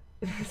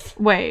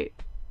 Wait.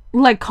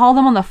 Like, call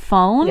them on the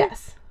phone?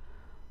 Yes.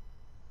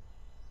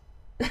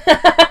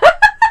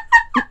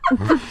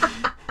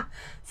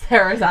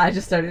 Sarah's eye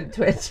just started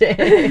twitching.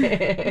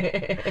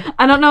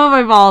 I don't know if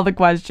I follow the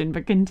question,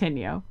 but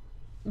continue.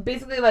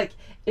 Basically, like,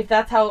 if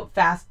that's how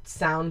fast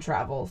sound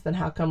travels, then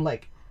how come,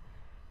 like...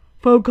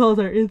 phone calls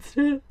are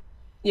instant?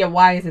 Yeah,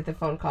 why is it that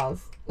phone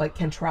calls, like,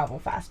 can travel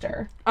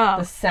faster? Oh.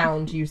 The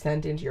sound you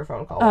send into your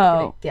phone call is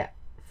going to get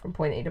from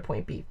point A to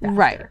point B faster.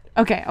 Right.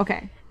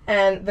 Okay.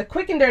 And the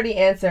quick and dirty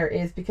answer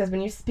is because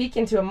when you speak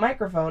into a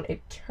microphone,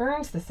 it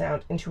turns the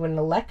sound into an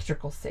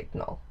electrical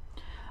signal.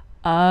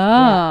 Oh.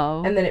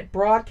 Yeah. And then it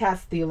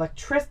broadcasts the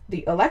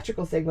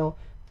electrical signal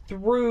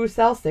through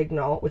cell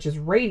signal, which is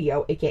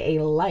radio, aka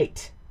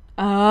light.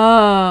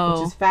 Oh.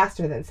 Which is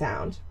faster than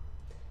sound.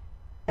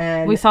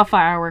 And we saw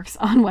fireworks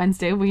on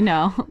Wednesday. We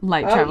know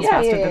light travels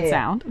faster than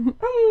sound.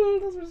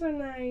 Those were so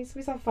nice.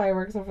 We saw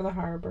fireworks over the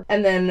harbor.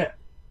 And then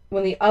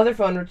when the other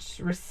phone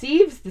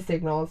receives the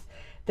signals,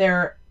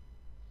 they're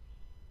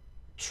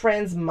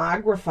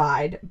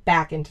transmogrified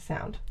back into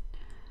sound.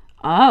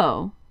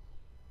 Oh.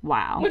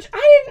 Wow. Which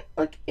I didn't,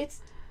 like, it's...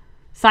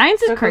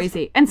 Science is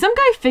crazy. And some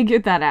guy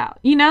figured that out,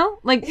 you know?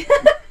 Like,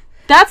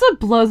 that's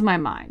what blows my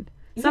mind.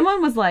 Someone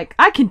was like,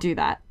 I can do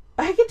that.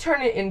 I could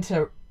turn it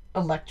into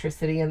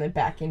electricity and then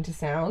back into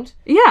sound.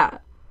 Yeah.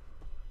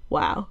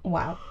 Wow.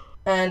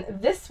 And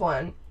this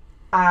one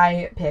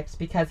I picked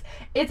because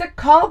it's a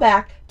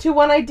callback to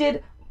one I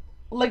did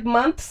like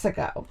months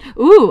ago.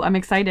 Ooh, I'm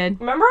excited.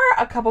 Remember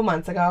a couple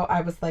months ago,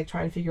 I was like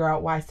trying to figure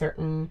out why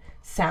certain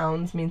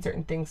sounds mean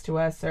certain things to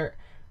us, or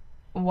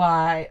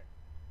why.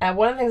 And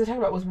one of the things I talked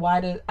about was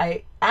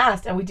I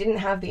asked, and we didn't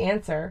have the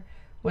answer,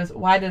 was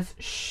why does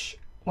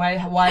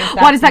why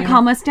does that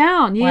calm us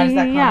down? Yeah, why does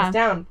that calm us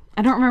down?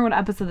 I don't remember what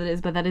episode it is,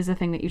 but that is a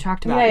thing that you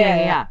talked about.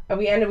 Yeah. And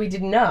we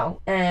didn't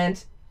know.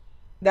 And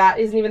that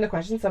isn't even the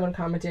question. Someone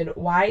commented,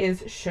 why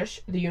is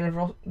shush the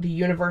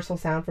universal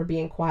sound for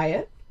being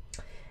quiet?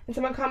 And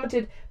someone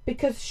commented,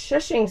 because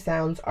shushing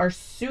sounds are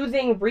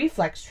soothing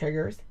reflex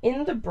triggers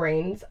in the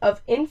brains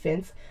of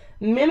infants,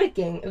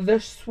 mimicking the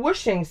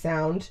swooshing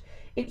sound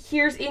it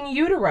hears in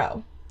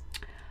utero.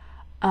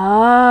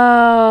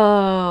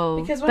 Oh.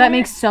 Because that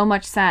makes so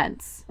much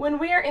sense. When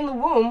we are in the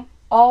womb,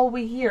 all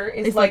we hear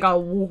is it's like a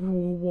woo,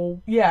 woo,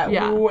 woo.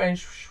 Yeah, woo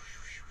and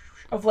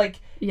of like...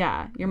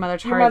 Yeah, your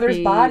mother's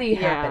body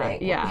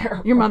happening.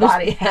 Yeah, your mother's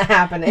body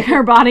happening.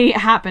 Your body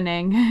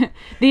happening.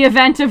 The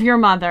event of your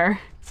mother.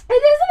 It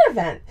is an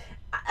event.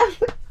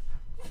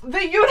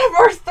 The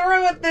universe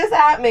threw this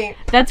at me.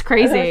 That's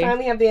crazy. And I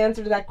finally have the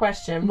answer to that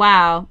question.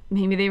 Wow.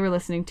 Maybe they were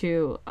listening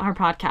to our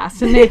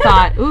podcast and they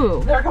thought,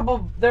 ooh. They're a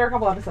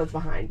couple episodes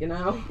behind, you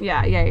know?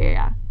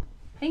 Yeah.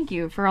 Thank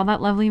you for all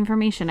that lovely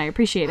information. I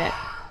appreciate it.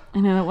 I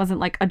know that wasn't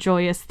like a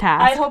joyous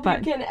task. I hope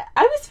you can...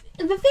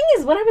 The thing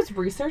is, when I was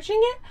researching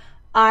it,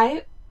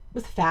 I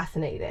was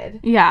fascinated.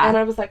 Yeah. And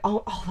I was like,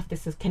 oh, all of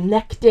this is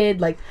connected.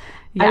 Like,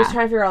 I was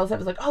trying to figure out all this. I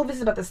was like, oh, this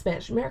is about the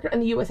Spanish American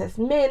and the USS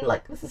Min.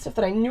 Like, this is stuff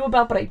that I knew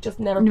about, but I just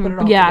never put it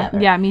all together.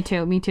 Yeah, me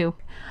too.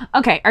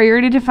 Okay, are you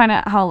ready to find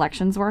out how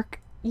elections work?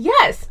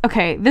 Yes.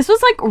 Okay, this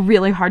was like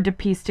really hard to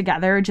piece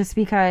together just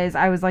because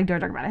I was like, do I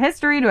talk about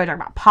history? Do I talk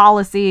about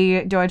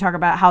policy? Do I talk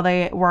about how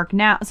they work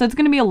now? So it's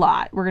going to be a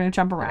lot. We're going to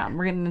jump around. Okay.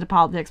 We're getting into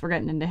politics. We're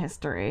getting into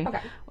history.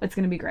 Okay. It's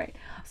going to be great.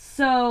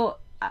 So...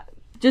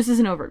 just as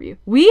an overview,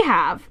 we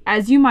have,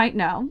 as you might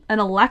know, an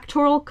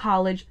electoral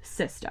college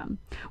system,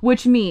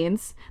 which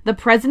means the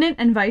president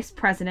and vice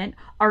president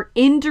are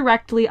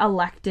indirectly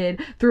elected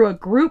through a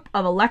group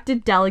of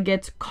elected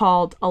delegates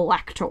called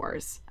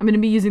electors. I'm going to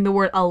be using the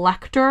word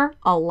elector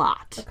a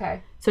lot.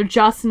 Okay. So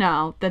just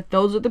know that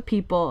those are the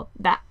people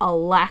that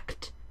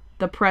elect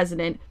the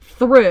president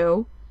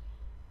through,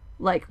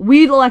 like,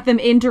 we'd elect them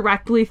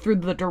indirectly through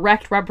the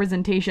direct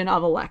representation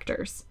of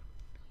electors.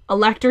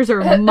 Electors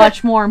are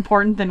much more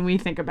important than we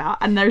think about.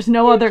 And there's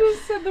no other... You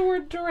just said the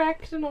word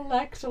direct and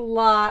elect a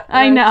lot.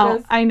 I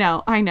know.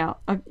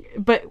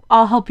 But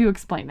I'll help you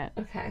explain it.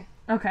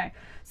 Okay.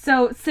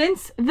 So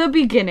since the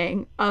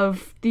beginning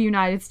of the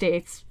United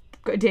States,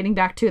 dating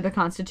back to the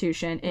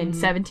Constitution in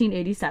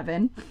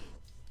 1787,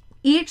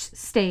 each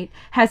state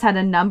has had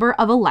a number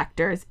of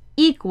electors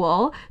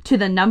equal to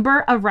the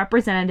number of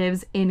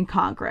representatives in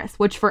Congress,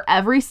 which for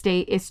every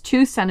state is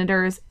 2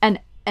 senators and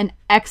an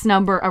X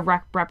number of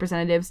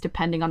representatives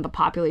depending on the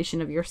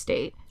population of your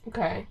state.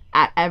 Okay.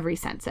 At every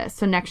census.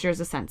 So next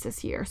year's a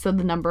census year. So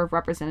the number of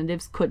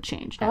representatives could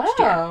change next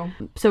year.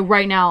 So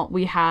right now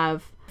we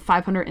have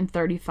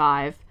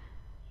 535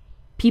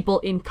 people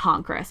in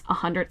Congress,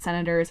 100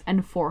 senators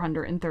and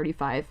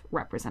 435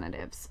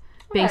 representatives.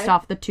 Based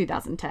off the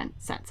 2010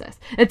 census.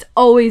 It's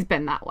always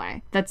been that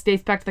way. That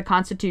dates back to the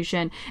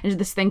Constitution and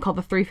this thing called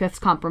the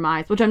 3/5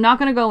 Compromise, which I'm not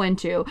going to go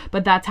into,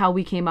 but that's how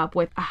we came up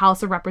with a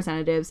House of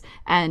Representatives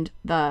and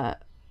the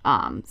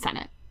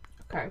Senate.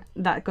 Okay.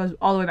 That goes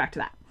all the way back to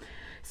that.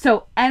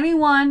 So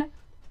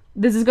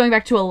this is going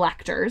back to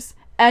electors,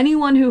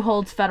 anyone who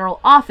holds federal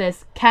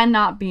office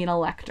cannot be an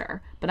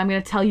elector. But I'm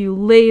going to tell you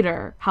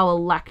later how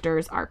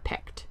electors are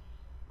picked.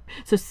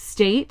 So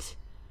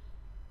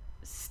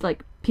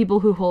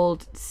people who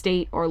hold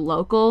state or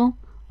local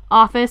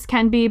office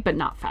can be, but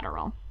not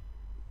federal.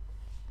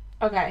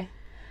 Okay.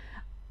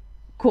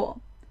 Cool.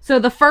 So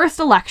the first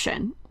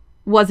election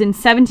was in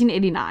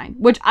 1789,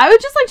 which I would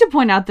just like to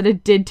point out that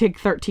it did take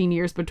 13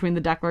 years between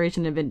the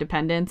Declaration of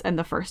Independence and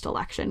the first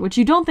election, which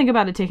you don't think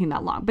about it taking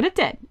that long, but it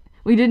did.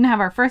 We didn't have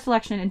our first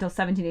election until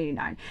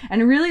 1789.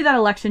 And really that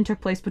election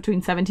took place between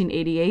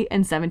 1788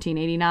 and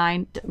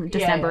 1789,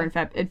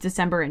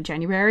 December and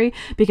January.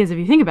 Because if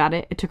you think about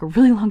it, it took a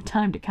really long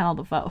time to count all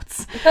the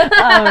votes.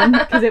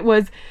 Because it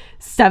was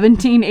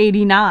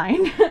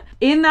 1789.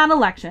 In that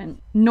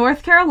election,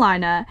 North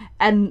Carolina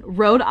and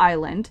Rhode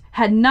Island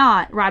had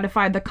not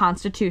ratified the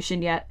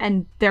Constitution yet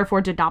and therefore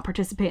did not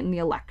participate in the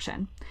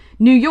election.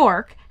 New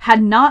York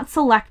had not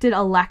selected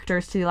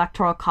electors to the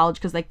Electoral College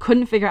because they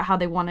couldn't figure out how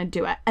they want to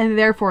do it. And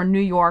therefore, New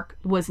York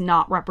was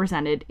not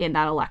represented in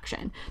that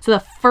election. So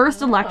the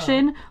first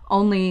election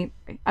only...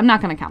 I'm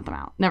not going to count them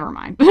out. Never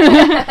mind.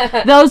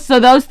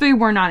 Those 3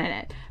 were not in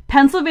it.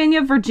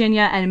 Pennsylvania,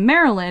 Virginia, and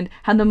Maryland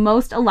had the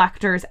most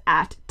electors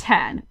at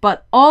 10.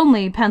 But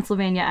only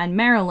Pennsylvania and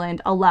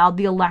Maryland allowed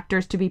the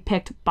electors to be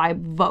picked by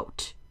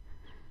vote.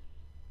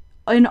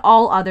 In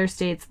all other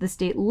states, the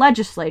state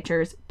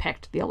legislatures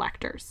picked the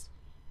electors.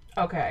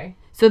 Okay.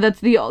 So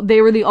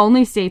they were the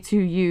only states who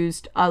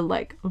used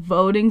a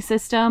voting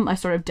system, a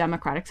sort of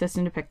democratic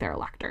system to pick their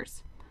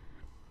electors.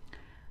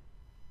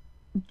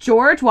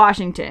 George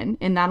Washington,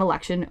 in that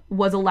election,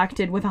 was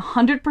elected with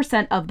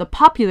 100% of the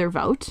popular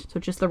vote, so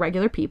just the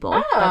regular people,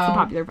 that's the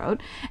popular vote,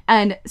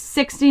 and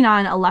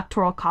 69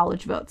 electoral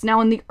college votes.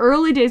 Now, in the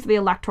early days of the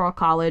electoral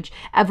college,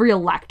 every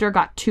elector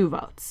got 2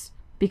 votes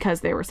because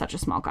they were such a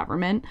small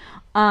government.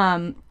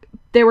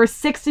 There were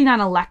 69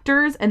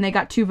 electors, and they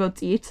got 2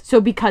 votes each. So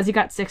because he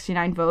got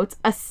 69 votes,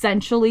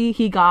 essentially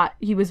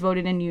he was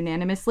voted in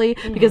unanimously,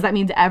 because that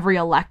means every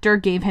elector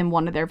gave him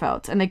 1 of their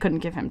votes, and they couldn't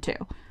give him 2.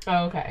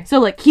 Oh, okay.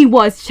 So, like, he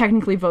was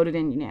technically voted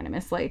in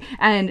unanimously.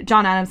 And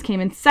John Adams came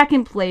in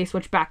second place,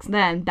 which back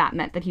then, that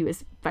meant that he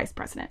was vice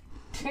president.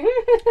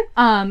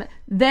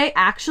 They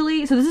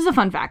actually, so this is a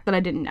fun fact that I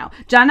didn't know.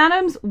 John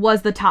Adams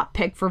was the top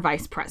pick for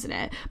vice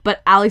president,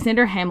 but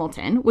Alexander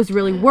Hamilton was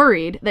really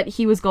worried that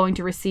he was going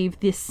to receive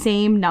the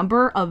same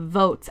number of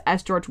votes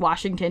as George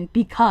Washington,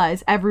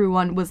 because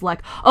everyone was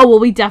like, oh, well,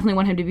 we definitely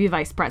want him to be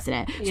vice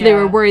president. So they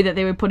were worried that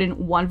they would put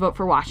in 1 vote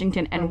for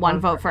Washington and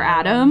 1 vote for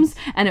Adams,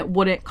 and it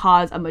wouldn't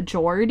cause a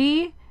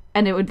majority,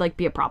 and it would, like,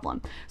 be a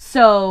problem.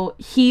 So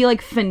he,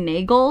 like,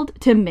 finagled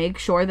to make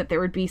sure that there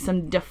would be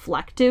some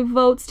deflective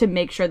votes to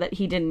make sure that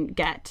he didn't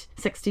get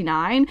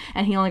 69,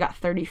 and he only got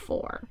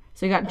 34.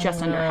 So he got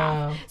just under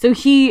half. So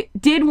he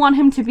did want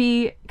him to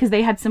be, because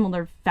they had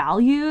similar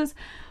values,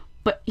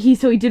 but he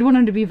did want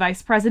him to be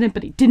vice president,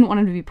 but he didn't want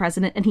him to be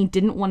president, and he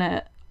didn't want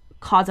to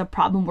cause a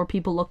problem where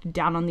people looked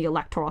down on the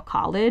Electoral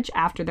College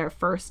after their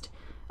first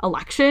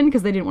election,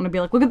 because they didn't want to be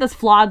like, look at this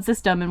flawed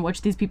system in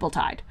which these people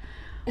tied.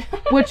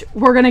 Which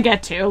we're going to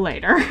get to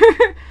later.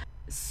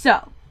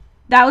 So,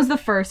 that was the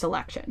first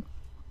election.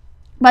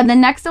 By the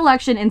next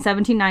election in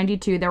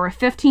 1792, there were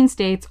 15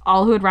 states,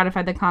 all who had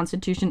ratified the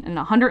Constitution, and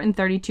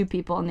 132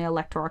 people in the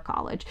Electoral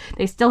College.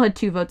 They still had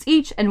 2 votes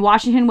each, and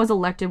Washington was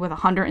elected with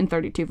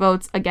 132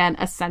 votes, again,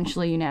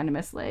 essentially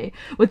unanimously,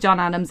 with John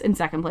Adams in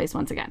second place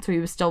once again. So he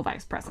was still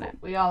vice president.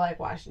 We all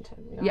like Washington.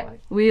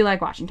 We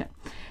like Washington.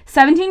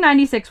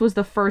 1796 was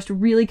the first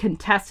really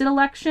contested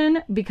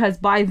election, because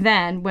by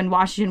then, when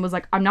Washington was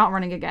like, I'm not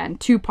running again,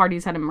 2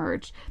 parties had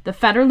emerged, the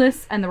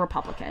Federalists and the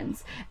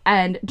Republicans.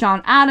 And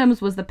John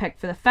Adams was the pick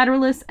for the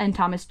Federalists, and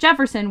Thomas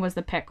Jefferson was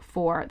the pick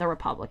for the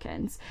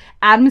Republicans.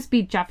 Adams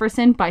beat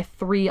Jefferson by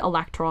 3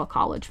 electoral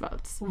college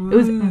votes. It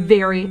was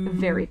very,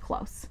 very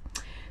close.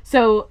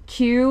 So,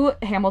 cue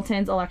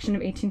Hamilton's election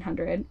of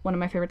 1800, one of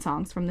my favorite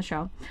songs from the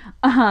show.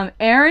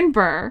 Aaron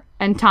Burr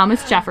and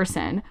Thomas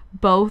Jefferson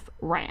both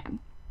ran.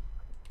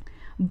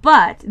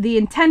 But the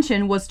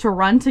intention was to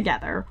run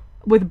together,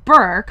 with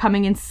Burr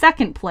coming in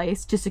second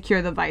place to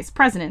secure the vice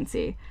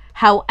presidency.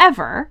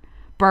 However,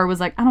 Burr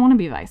was like, I don't want to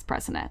be vice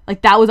president.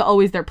 Like, that was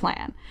always their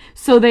plan.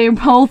 So they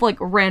both, like,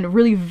 ran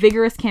really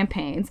vigorous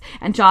campaigns,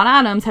 and John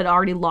Adams had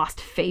already lost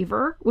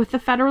favor with the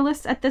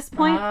Federalists at this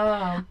point.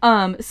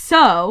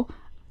 So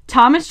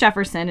Thomas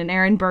Jefferson and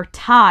Aaron Burr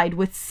tied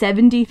with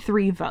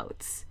 73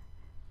 votes.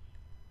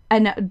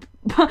 And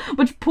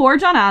which poor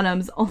John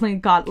Adams only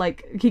got,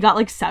 like, he got,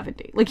 like,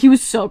 70. Like, he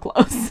was so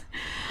close.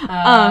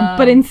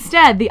 But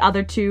instead, the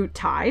other 2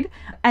 tied.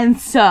 And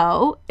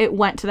so it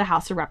went to the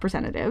House of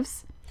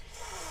Representatives.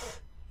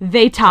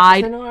 They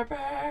tied.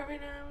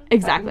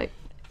 Exactly.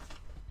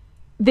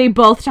 They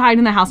both tied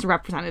in the House of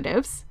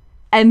Representatives.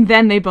 And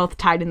then they both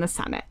tied in the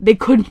Senate. They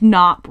could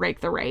not break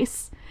the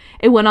race.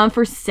 It went on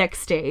for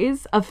 6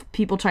 days of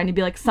people trying to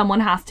be like, someone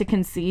has to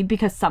concede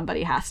because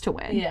somebody has to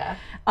win. Yeah.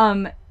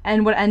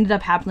 And what ended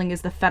up happening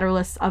is the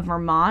Federalists of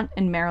Vermont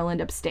and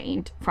Maryland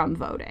abstained from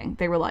voting.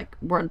 They were like,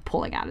 we're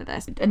pulling out of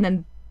this. And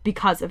then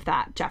because of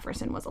that,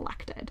 Jefferson was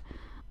elected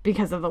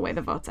because of the way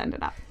the votes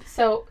ended up.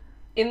 So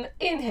in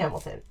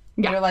Hamilton,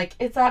 you're like,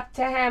 it's up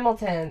to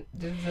Hamilton.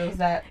 Was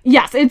that?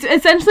 Yes, it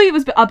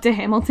was up to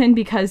Hamilton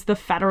because the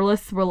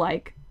Federalists were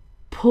like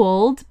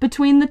pulled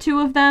between the 2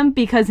 of them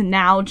because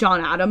now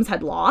John Adams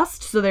had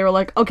lost. So they were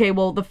like, okay,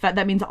 well,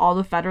 that means all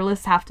the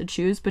Federalists have to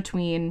choose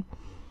between.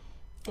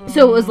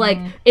 So it was like,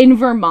 in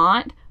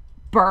Vermont,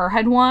 Burr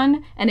had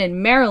won, and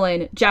in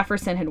Maryland,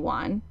 Jefferson had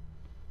won.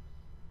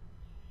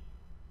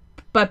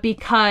 But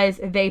because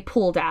they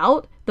pulled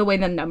out, the way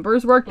the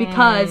numbers work,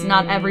 because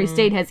not every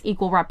state has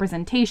equal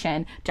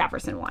representation,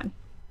 Jefferson won.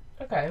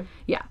 Okay.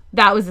 Yeah,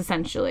 that was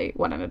essentially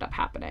what ended up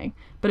happening.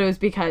 But it was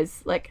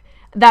because, like,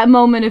 that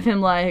moment of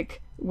him,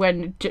 like,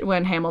 when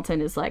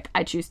Hamilton is like,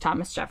 I choose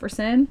Thomas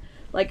Jefferson,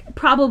 like,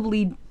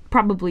 probably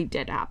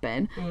did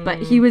happen.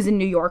 But he was a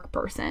New York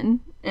person,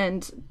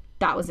 and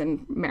that was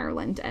in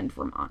Maryland and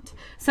Vermont.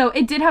 So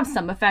it did have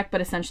some effect,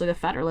 but essentially the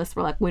Federalists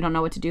were like, we don't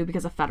know what to do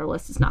because a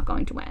Federalist is not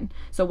going to win.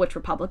 So which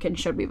Republican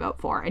should we vote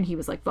for? And he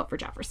was like, vote for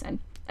Jefferson,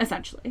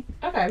 essentially.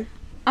 Okay.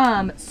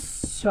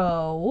 This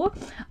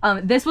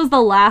was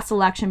the last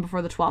election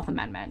before the 12th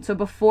Amendment. So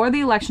before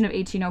the election of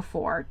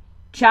 1804,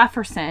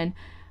 Jefferson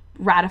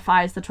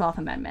ratifies the 12th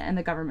Amendment, and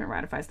the government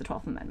ratifies the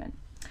 12th Amendment.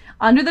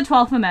 Under the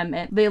 12th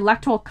Amendment, the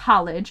Electoral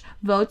College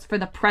votes for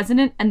the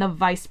president and the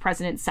vice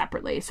president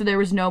separately. So there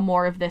was no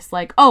more of this,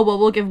 like, oh, well,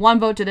 we'll give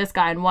 1 vote to this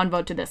guy and 1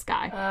 vote to this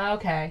guy.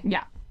 Okay.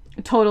 Yeah.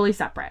 Totally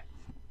separate.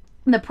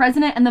 The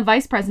president and the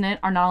vice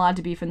president are not allowed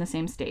to be from the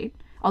same state,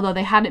 although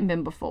they hadn't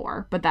been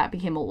before, but that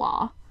became a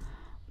law.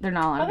 They're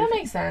not allowed Oh, to that be.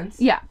 makes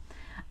sense. Yeah.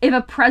 If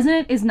a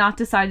president is not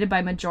decided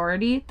by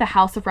majority, the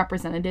House of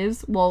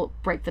Representatives will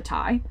break the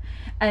tie.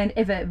 And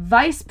if a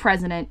vice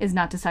president is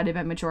not decided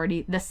by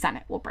majority, the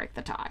Senate will break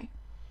the tie.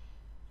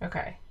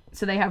 Okay.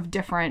 So they have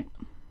different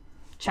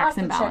checks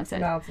and balances. Checks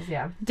and balances,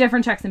 yeah.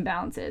 Different checks and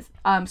balances.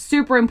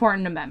 Super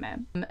important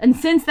amendment. And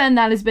since then,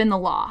 that has been the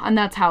law, and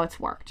that's how it's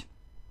worked.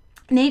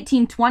 In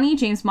 1820,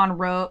 James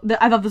Monroe,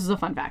 I thought this was a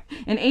fun fact.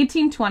 In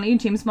 1820,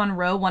 James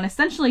Monroe won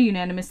essentially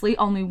unanimously.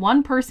 Only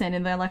one person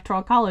in the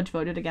Electoral College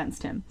voted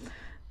against him,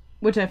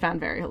 which I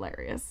found very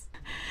hilarious.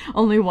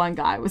 Only one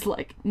guy was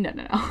like, no.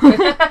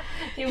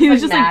 he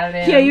was just mad like,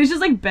 at him. yeah, he was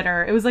just like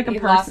bitter. It was like he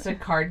lost a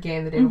card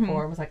game the day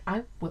before and was like,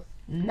 I will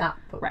not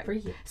vote for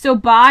you. So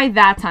by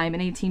that time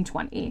in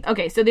 1820,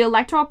 okay, so the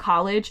Electoral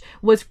College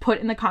was put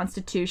in the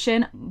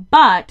Constitution,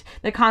 but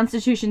the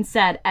Constitution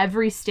said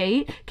every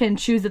state can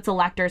choose its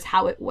electors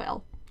how it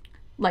will.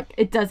 Like,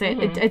 it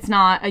doesn't, it's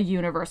not a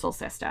universal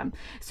system.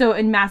 So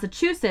in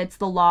Massachusetts,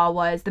 the law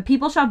was, the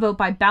people shall vote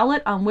by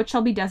ballot on which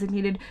shall be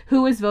designated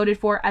who is voted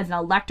for as an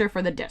elector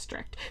for the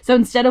district. So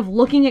instead of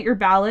looking at your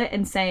ballot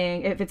and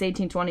saying, if it's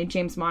 1820,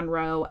 James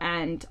Monroe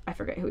and, I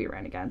forget who he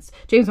ran against,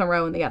 James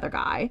Monroe and the other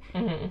guy,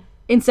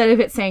 instead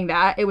of it saying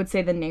that, it would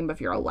say the name of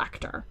your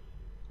elector.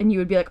 And you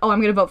would be like, oh, I'm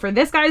going to vote for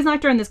this guy's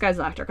elector and this guy's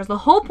elector. Because the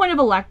whole point of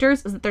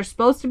electors is that they're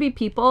supposed to be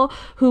people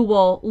who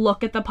will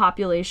look at the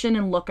population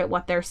and look at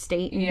what their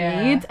state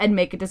needs and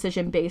make a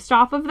decision based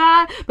off of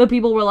that. But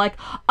people were like,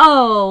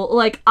 oh,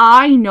 like,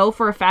 I know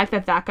for a fact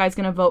that that guy's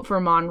going to vote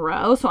for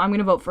Monroe, so I'm going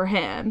to vote for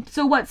him.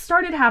 So what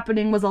started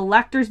happening was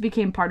electors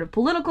became part of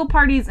political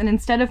parties, and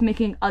instead of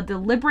making a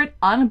deliberate,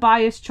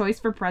 unbiased choice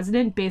for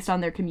president based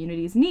on their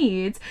community's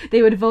needs,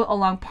 they would vote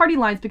along party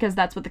lines because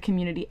that's what the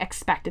community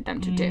expected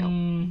them to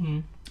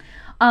do.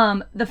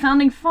 The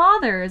founding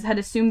fathers had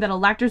assumed that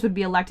electors would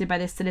be elected by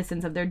the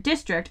citizens of their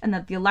district and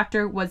that the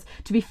elector was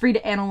to be free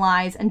to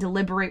analyze and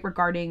deliberate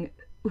regarding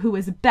who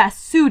was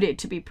best suited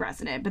to be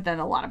president. But then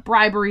a lot of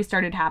bribery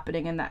started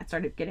happening and that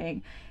started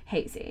getting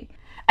hazy.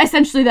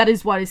 Essentially, that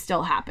is what is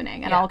still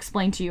happening. And I'll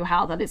explain to you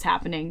how that is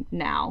happening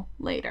now,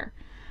 later.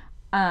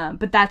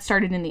 But that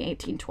started in the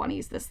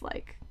 1820s, this,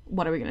 like,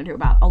 what are we going to do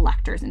about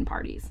electors and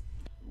parties?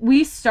 I'm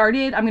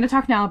going to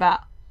talk now about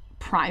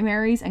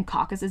primaries and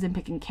caucuses and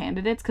picking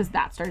candidates, because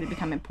that started to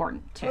become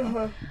important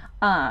too.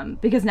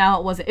 Because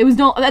now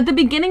at the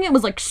beginning it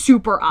was like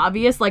super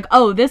obvious, like,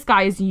 oh, this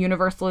guy is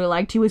universally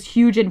liked, he was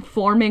huge in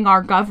forming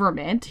our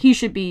government, he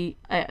should be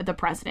the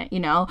president, you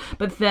know.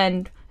 But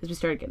then as we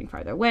started getting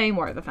farther away,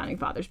 more of the founding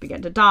fathers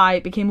began to die,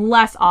 it became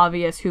less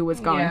obvious who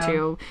was going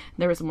to,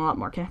 there was a lot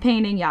more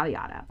campaigning, yada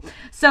yada.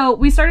 So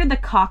we started the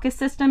caucus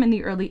system in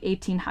the early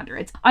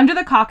 1800s. Under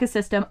the caucus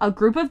system, a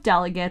group of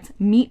delegates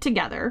meet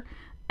together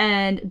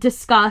and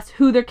discuss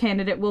who their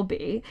candidate will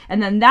be,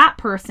 and then that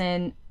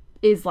person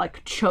is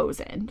like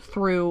chosen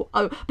through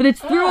but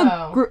it's through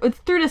it's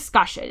through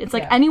discussion. It's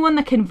like anyone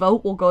that can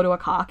vote will go to a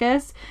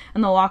caucus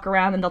and they'll walk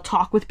around and they'll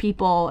talk with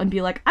people and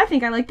be like, I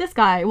think I like this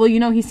guy, well,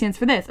 you know, he stands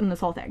for this, and this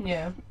whole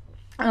thing.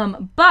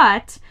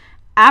 But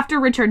after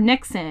Richard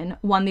Nixon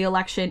won the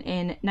election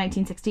in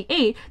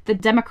 1968, the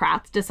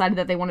Democrats decided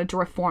that they wanted to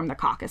reform the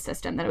caucus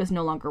system, that it was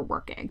no longer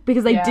working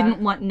because they didn't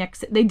want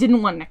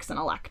Nixon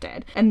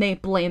elected, and they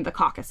blamed the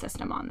caucus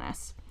system on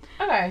this.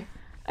 Okay.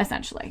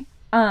 Essentially.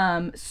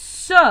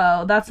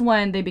 So that's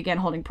when they began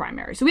holding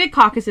primaries. So we had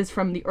caucuses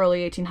from the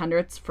early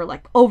 1800s for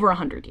like over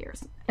 100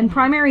 years, and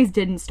primaries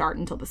didn't start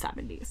until the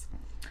 70s.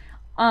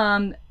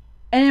 And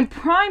in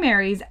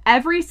primaries,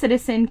 every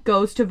citizen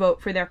goes to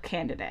vote for their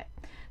candidate.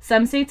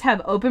 Some states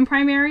have open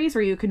primaries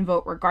where you can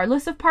vote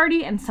regardless of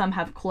party, and some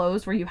have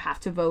closed where you have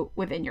to vote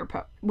within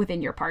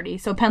your party.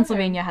 So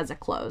Pennsylvania has it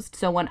closed.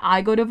 So when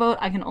I go to vote,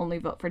 I can only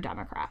vote for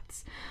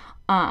Democrats,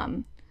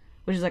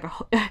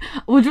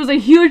 which was a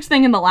huge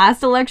thing in the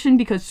last election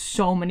because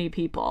so many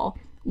people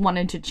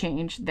wanted to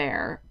change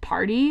their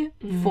party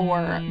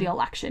for the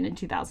election in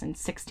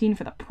 2016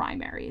 for the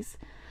primaries.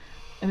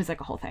 It was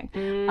like a whole thing.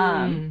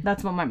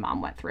 That's what my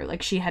mom went through.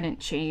 Like, she hadn't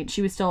changed.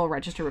 She was still a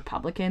registered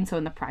Republican, so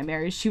in the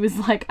primaries, she was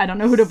like, I don't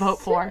know who to vote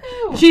for.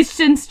 She's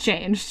since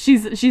changed.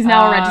 She's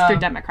now a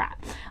registered Democrat.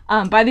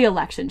 By the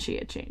election, she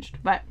had changed.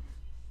 But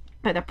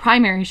by the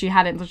primary, she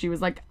hadn't. So she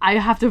was like, I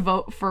have to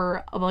vote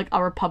for, like,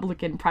 a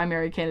Republican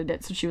primary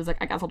candidate. So she was like,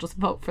 I guess I'll just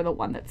vote for the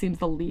one that seems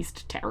the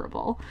least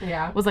terrible.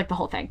 Yeah. Was, like, the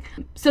whole thing.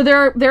 So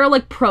there are,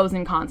 like, pros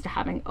and cons to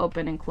having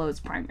open and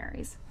closed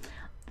primaries.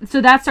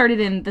 So that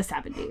started in the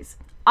 70s.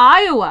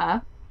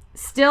 Iowa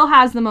still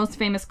has the most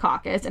famous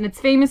caucus, and it's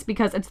famous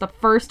because it's the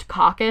first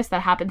caucus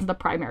that happens in the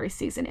primary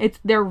season.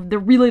 They're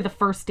really the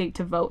first state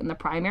to vote in the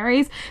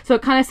primaries, so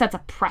it kind of sets a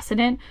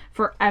precedent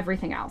for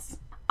everything else.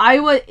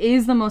 Iowa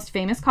is the most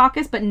famous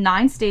caucus, but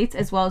 9 states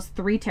as well as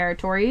 3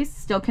 territories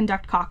still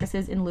conduct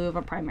caucuses in lieu of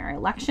a primary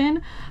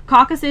election.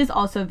 Caucuses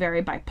also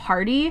vary by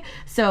party.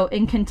 So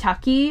in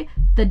Kentucky,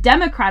 the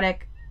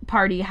Democratic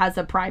Party has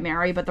a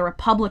primary, but the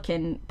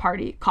Republican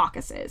Party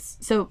caucuses.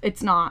 So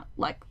it's not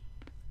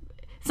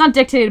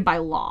dictated by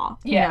law,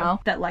 you know,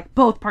 that like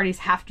both parties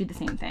have to do the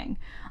same thing.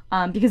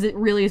 because it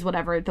really is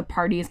whatever the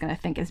party is going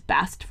to think is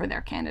best for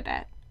their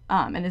candidate,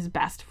 and is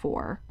best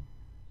for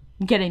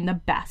getting the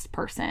best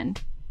person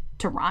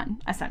to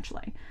run,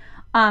 essentially.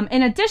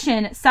 In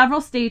addition,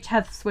 several states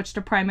have switched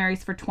to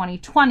primaries for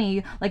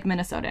 2020, like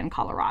Minnesota and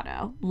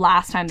Colorado.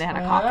 Last time they had a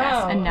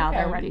caucus, and now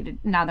they're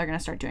now they're going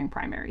to start doing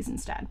primaries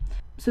instead.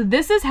 So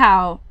this is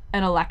how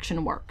an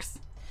election works.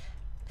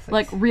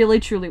 Like,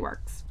 really, truly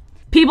works.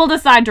 People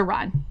decide to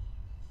run.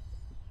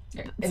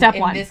 Step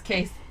one. In this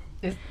case,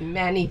 there's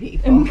many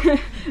people.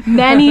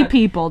 Many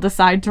people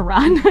decide to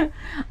run.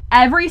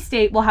 Every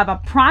state will have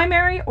a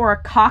primary or a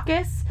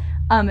caucus,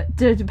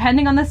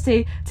 depending on the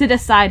state, to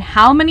decide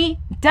how many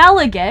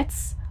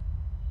delegates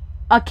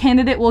a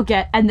candidate will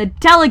get, and the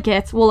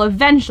delegates will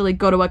eventually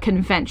go to a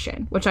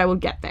convention, which I will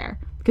get there,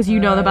 because you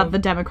know about the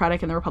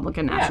Democratic and the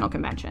Republican national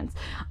conventions.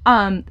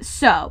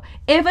 So,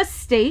 if a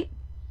state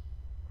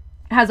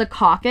has a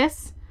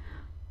caucus,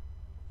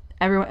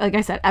 everyone, like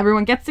I said,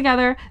 everyone gets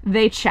together,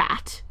 they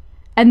chat,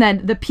 and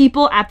then the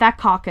people at that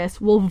caucus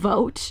will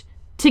vote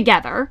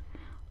together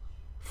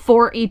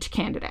for each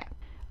candidate.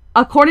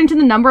 According to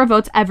the number of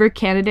votes every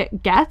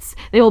candidate gets,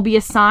 they will be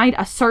assigned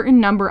a certain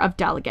number of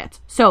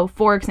delegates. So,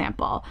 for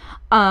example,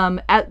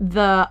 at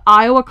the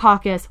Iowa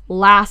caucus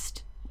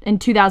in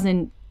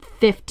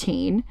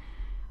 2015,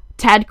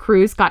 Ted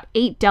Cruz got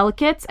 8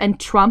 delegates and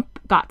Trump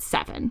got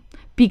 7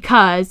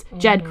 because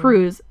Jed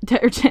Cruz.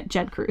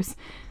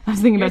 I was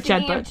thinking about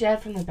Jed Bush.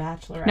 Jed from The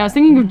Bachelor. No, I was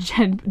thinking of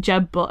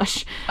Jeb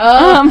Bush.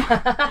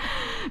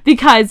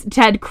 Because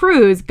Ted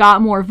Cruz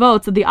got more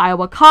votes at the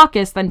Iowa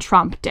caucus than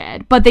Trump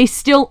did, but they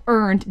still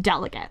earned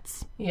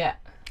delegates. Yeah.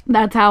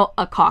 That's how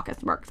a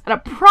caucus works. At a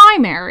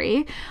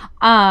primary,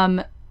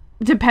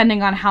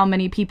 depending on how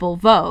many people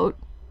vote,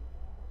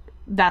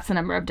 that's the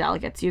number of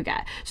delegates you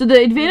get. So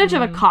the advantage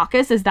of a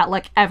caucus is that,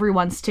 like,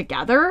 everyone's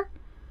together.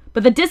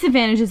 But the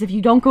disadvantage is if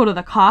you don't go to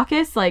the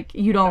caucus, like,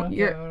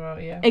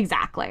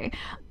 Exactly.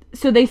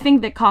 So they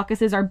think that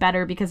caucuses are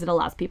better because it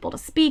allows people to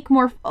speak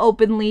more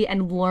openly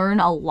and learn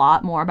a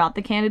lot more about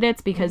the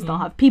candidates, because they'll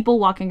have people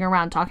walking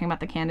around talking about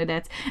the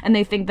candidates, and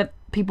they think that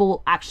people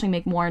will actually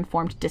make more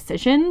informed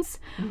decisions.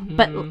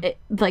 But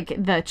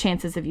the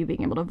chances of you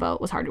being able to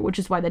vote was harder, which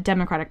is why the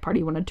Democratic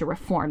Party wanted to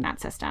reform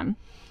that system,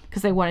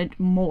 because they wanted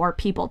more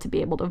people to be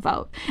able to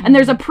vote. And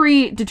there's a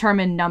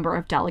predetermined number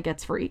of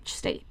delegates for each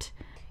state.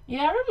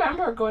 Yeah, I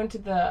remember going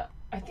to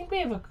I think we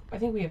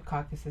have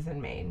caucuses in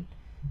Maine.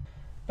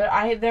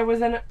 But there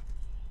was an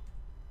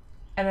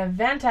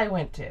event I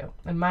went to,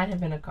 it might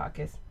have been a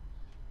caucus,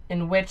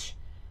 in which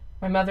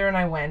my mother and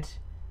I went,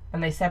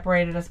 and they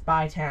separated us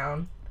by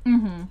town,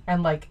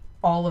 and, like,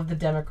 all of the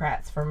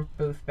Democrats from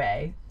Booth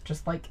Bay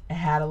just, like,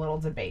 had a little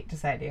debate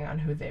deciding on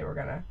who they were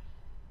gonna,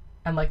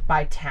 and, like,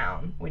 by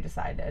town we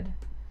decided.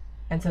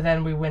 And so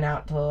then we went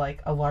out to,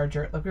 like, a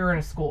larger, like, we were in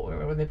a school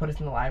where they put us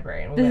in the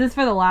library. And This is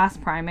for the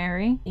last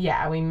primary?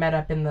 Yeah, we met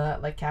up in the,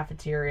 like,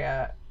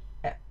 cafeteria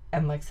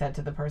and, like, said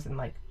to the person,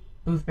 like,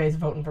 Booth Bay's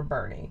voting for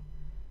Bernie.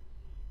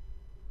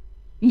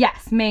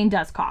 Yes, Maine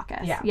does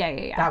caucus. Yeah.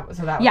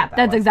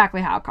 That's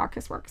exactly how a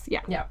caucus works.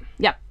 Yeah.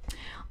 Yep.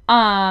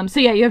 So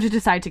yeah, you have to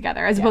decide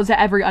together, as opposed to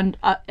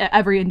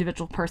every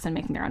individual person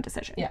making their own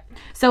decision. Yeah.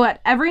 So at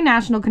every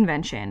national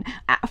convention,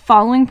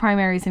 following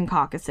primaries and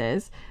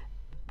caucuses,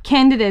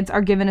 candidates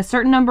are given a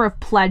certain number of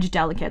pledged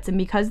delegates, and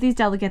because these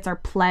delegates are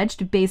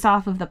pledged based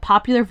off of the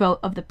popular vote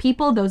of the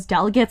people, those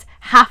delegates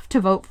have to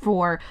vote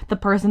for the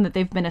person that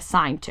they've been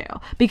assigned to,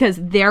 because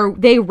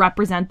they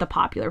represent the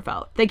popular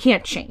vote. They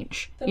can't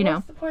change. Then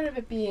what's the point of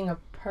it being a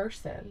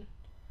person?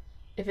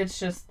 If it's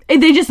just...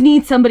 They just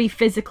need somebody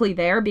physically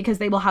there, because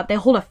they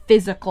hold a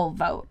physical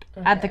vote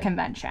at the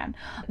convention.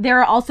 There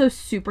are also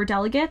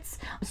superdelegates.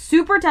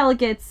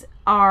 Superdelegates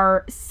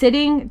are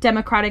sitting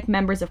Democratic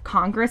members of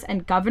Congress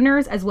and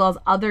governors, as well as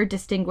other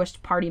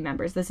distinguished party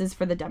members. This is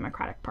for the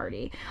Democratic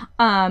Party.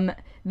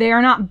 They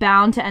are not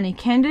bound to any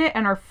candidate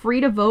and are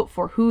free to vote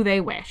for who they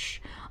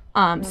wish.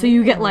 So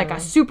you get, like, a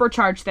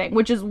supercharged thing,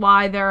 which is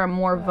why there are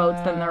more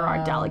votes than there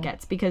are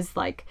delegates, because,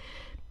 like,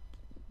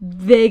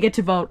 they get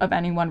to vote of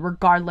anyone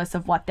regardless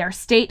of what their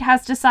state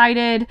has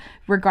decided,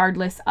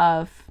 regardless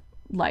of,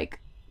 like,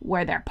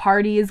 where their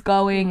party is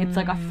going. It's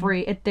like a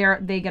free,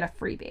 they get a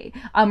freebie.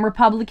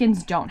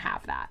 Republicans don't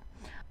have that.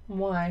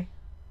 Why?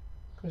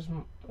 There's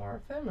more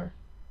of them, or?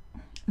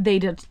 They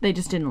just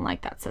didn't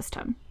like that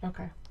system.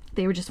 Okay.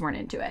 They just weren't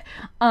into it.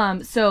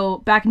 So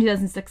back in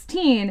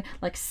 2016,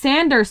 like,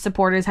 Sanders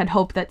supporters had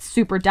hoped that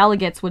super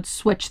delegates would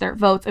switch their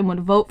votes and would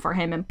vote for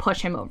him and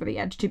push him over the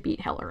edge to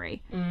beat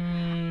Hillary.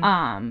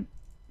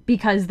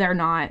 Because they're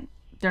not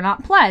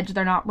pledged,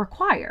 they're not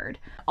required.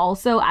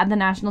 Also, at the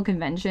national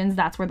conventions,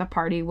 that's where the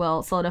party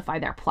will solidify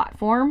their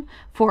platform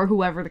for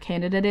whoever the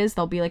candidate is.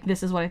 They'll be like,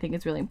 this is what I think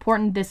is really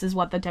important. This is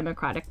what the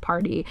Democratic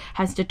Party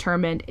has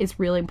determined is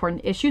really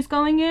important issues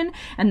going in.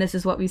 And this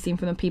is what we've seen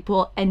from the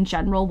people in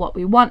general, what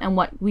we want and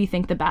what we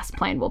think the best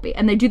plan will be.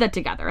 And they do that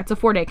together. It's a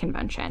 4-day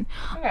convention.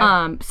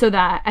 Okay. So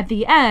that at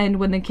the end,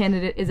 when the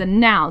candidate is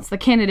announced, the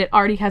candidate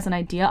already has an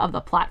idea of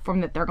the platform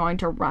that they're going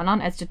to run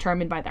on, as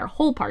determined by their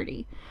whole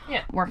party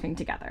working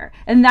together.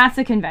 And that's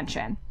a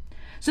convention.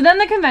 So then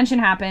the convention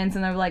happens,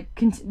 and they're like,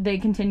 they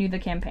continue the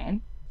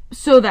campaign.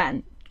 So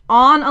then,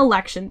 on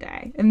election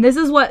day, and this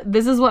is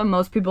what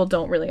most people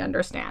don't really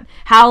understand,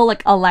 how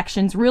like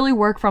elections really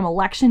work from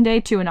election day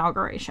to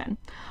inauguration.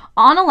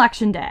 On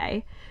election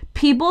day,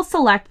 people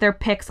select their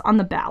picks on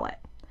the ballot.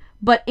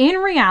 But in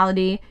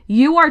reality,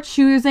 you are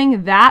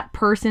choosing that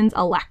person's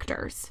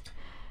electors.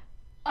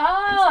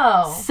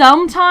 Oh.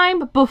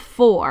 Sometime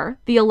before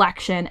the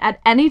election, at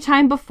any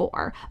time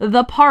before,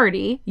 the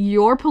party,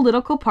 your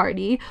political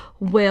party,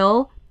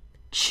 will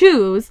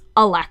choose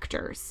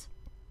electors.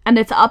 And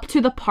it's up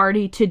to the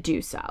party to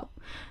do so.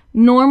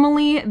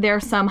 Normally,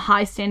 there's some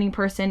high-standing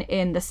person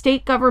in the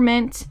state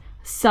government,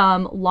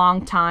 some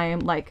long-time,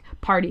 like,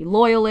 party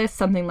loyalist,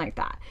 something like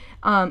that.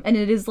 And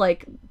it is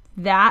like...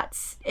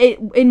 that's it.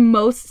 In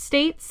most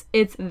states,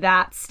 it's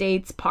that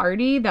state's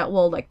party that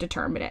will like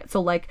determine it.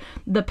 So like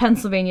the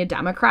Pennsylvania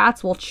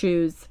Democrats will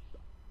choose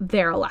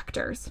their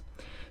electors.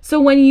 So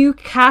when you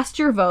cast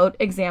your vote,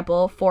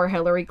 example, for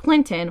Hillary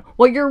Clinton,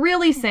 what you're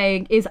really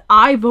saying is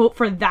I vote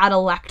for that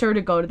elector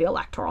to go to the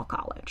Electoral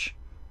College.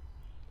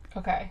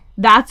 Okay.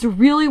 That's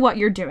really what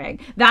you're doing.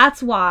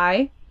 That's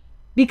why,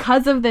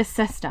 because of this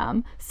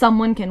system,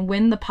 someone can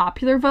win the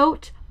popular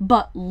vote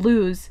but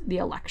lose the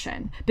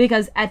election.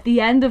 Because at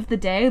the end of the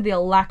day, the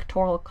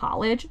Electoral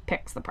College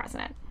picks the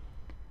president,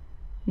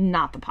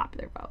 not the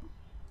popular vote.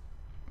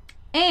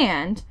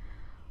 And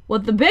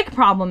what the big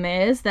problem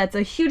is, that's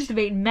a huge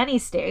debate in many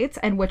states,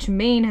 and which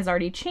Maine has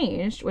already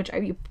changed, which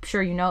I'm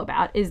sure you know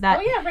about, is that...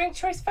 Oh yeah, ranked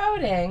choice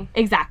voting.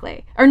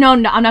 Exactly. Or no,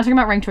 I'm not talking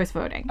about ranked choice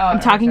voting. Oh, I'm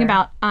talking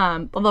about,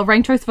 although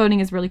ranked choice voting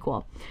is really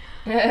cool.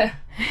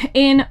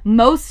 In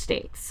most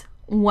states,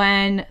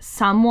 when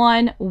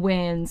someone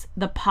wins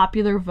the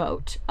popular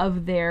vote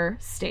of their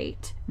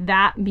state,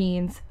 that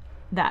means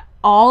that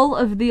all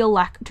of the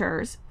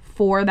electors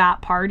for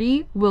that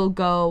party will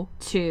go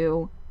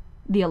to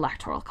the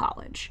Electoral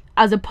College,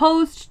 as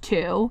opposed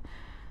to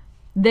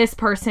this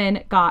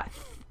person got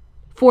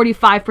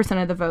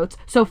 45% of the votes,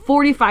 so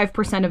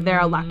 45% of their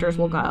electors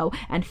will go,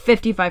 and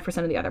 55%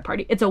 of the other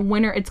party. It's a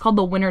winner. It's called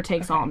the winner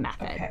takes all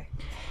method. Okay.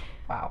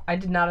 Wow, I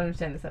did not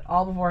understand this at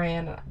all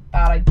beforehand. I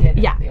thought I did.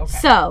 Yeah. Okay.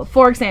 So,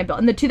 for example,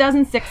 in the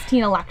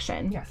 2016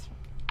 election, Yes.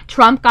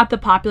 Trump got the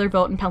popular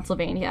vote in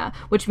Pennsylvania,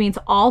 which means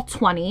all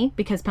 20,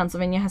 because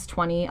Pennsylvania has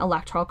 20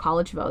 Electoral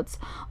College votes,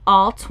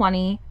 all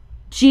 20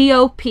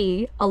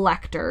 GOP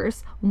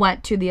electors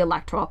went to the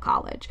Electoral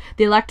College.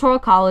 The Electoral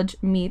College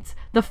meets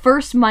the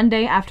first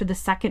Monday after the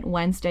second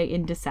Wednesday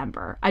in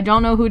December. I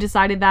don't know who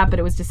decided that, but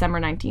it was December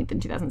 19th in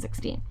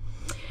 2016.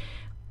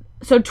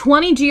 So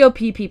 20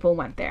 GOP people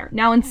went there.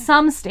 Now, in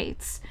some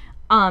states,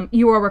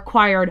 you are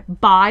required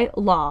by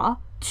law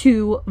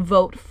to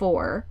vote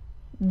for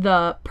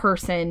the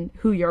person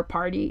who your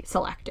party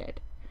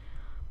selected.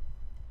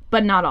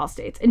 But not all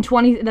states.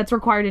 That's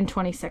required in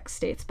 26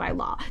 states by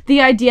law.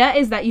 The idea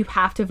is that you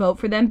have to vote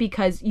for them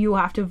because you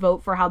have to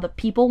vote for how the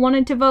people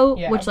wanted to vote,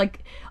 which,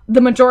 like,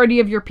 the majority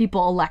of your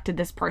people elected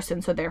this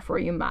person, so therefore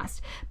you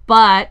must.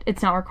 But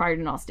it's not required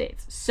in all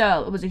states.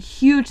 So it was a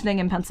huge thing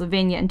in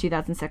Pennsylvania in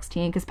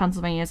 2016 because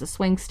Pennsylvania is a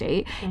swing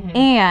state,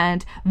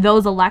 and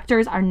those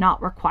electors are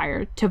not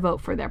required to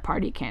vote for their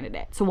party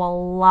candidate. So a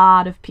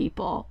lot of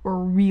people were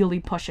really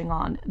pushing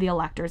on the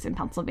electors in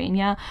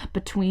Pennsylvania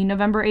between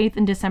November 8th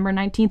and December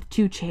 19th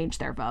to change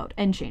their vote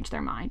and change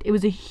their mind. It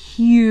was a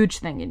huge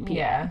thing in PA.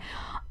 Yeah.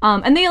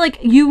 And they, like,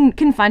 you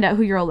can find out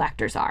who your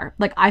electors are.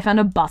 Like, I found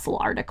a Bustle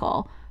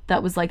article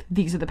that was like,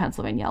 these are the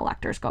Pennsylvania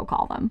electors, go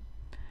call them.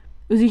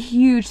 It was a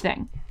huge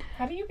thing.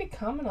 How do you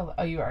become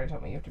oh, you already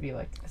told me you have to be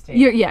like a state.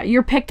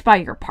 You're picked by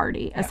your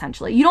party,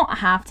 essentially. You don't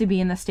have to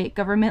be in the state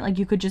government. Like,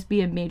 you could just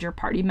be a major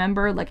party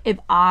member. Like, if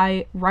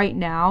I, right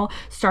now,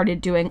 started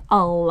doing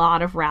a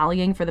lot of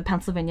rallying for the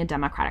Pennsylvania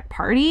Democratic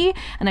Party,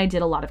 and I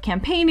did a lot of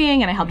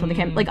campaigning, and I helped on the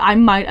campaign, like, I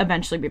might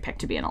eventually be picked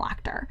to be an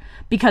elector,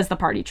 because the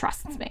party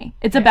trusts me.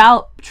 It's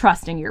about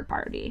trusting your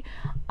party.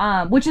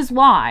 Which is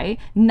why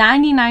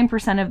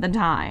 99% of the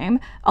time,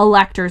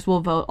 electors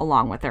will vote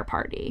along with their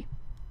party.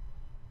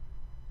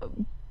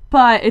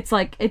 But it's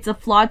like, it's a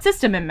flawed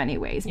system in many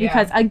ways.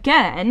 Because,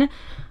 again,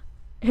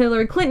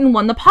 Hillary Clinton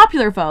won the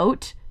popular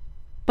vote,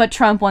 but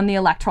Trump won the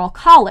Electoral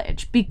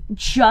College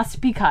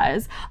just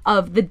because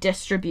of the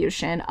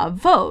distribution of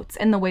votes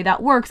and the way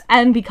that works,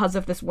 and because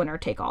of this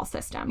winner-take-all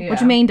system,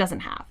 which Maine doesn't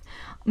have.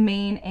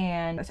 Maine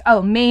and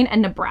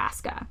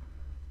Nebraska,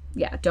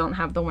 don't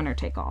have the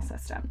winner-take-all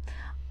system.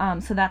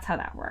 So that's how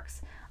that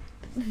works.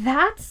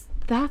 That's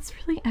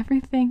really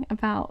everything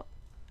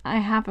I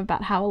have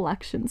about how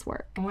elections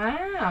work.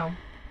 Wow.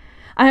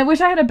 I wish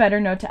I had a better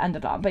note to end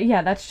it on, but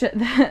yeah, that's just...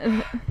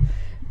 This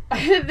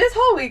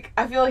whole week,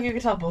 I feel like you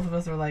could tell both of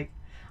us are, like,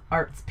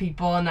 arts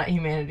people and not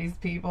humanities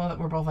people, that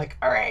we're both like,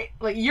 all right,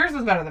 like, yours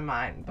was better than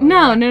mine.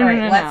 No.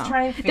 Let's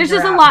try and figure there's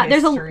just out a lot.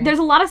 history. There's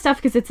a lot of stuff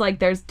because it's like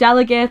there's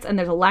delegates and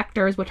there's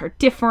electors, which are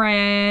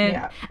different.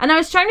 Yeah. And I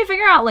was trying to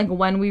figure out, like,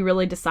 when we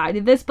really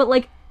decided this, but,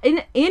 like,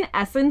 in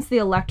essence, the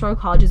Electoral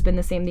College has been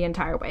the same the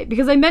entire way.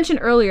 Because I mentioned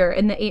earlier,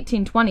 in the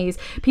 1820s,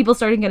 people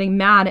started getting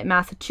mad at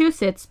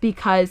Massachusetts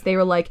because they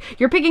were like,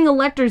 you're picking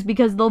electors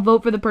because they'll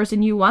vote for the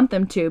person you want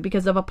them to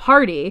because of a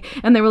party.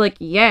 And they were like,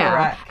 yeah.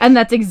 Correct. And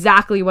that's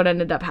exactly what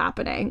ended up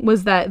happening,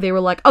 was that they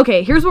were like,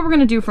 okay, here's what we're going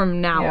to do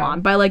from now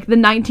on. By like the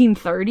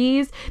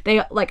 1930s,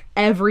 they like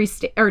every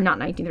state, or not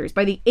 1930s,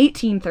 by the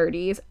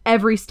 1830s,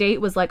 every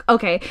state was like,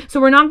 okay, so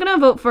we're not going to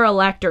vote for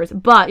electors,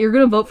 but you're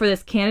going to vote for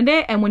this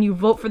candidate. And when you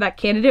vote for that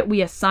candidate,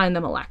 we assign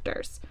them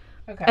electors.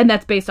 Okay. And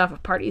that's based off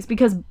of parties,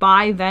 because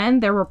by then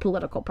there were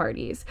political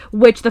parties,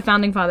 which the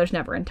founding fathers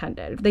never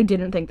intended. They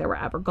didn't think there were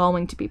ever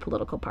going to be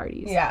political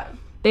parties. Yeah.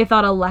 They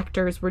thought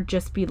electors would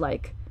just be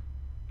like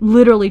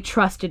literally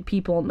trusted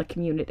people in the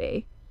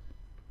community.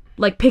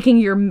 Like picking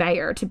your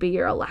mayor to be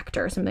your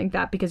elector or something like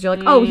that, because you're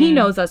like, oh, he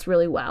knows us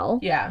really well.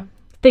 Yeah.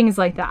 Things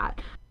like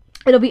that.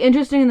 It'll be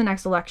interesting in the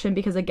next election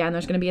because, again,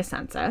 there's going to be a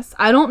census.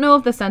 I don't know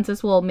if the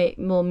census will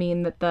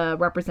mean that the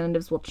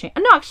representatives will change.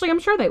 No, actually, I'm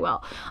sure they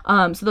will.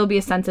 So there'll be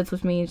a census,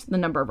 which means the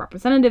number of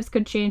representatives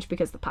could change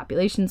because the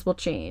populations will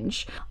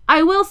change.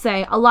 I will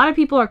say, a lot of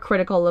people are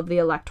critical of the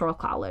Electoral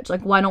College.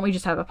 Like, why don't we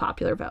just have a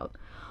popular vote?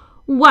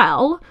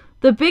 Well,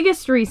 the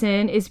biggest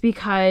reason is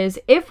because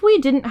if we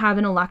didn't have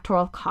an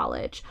Electoral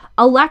College,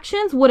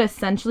 elections would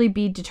essentially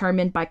be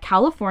determined by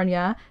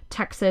California,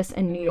 Texas,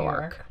 and New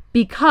York.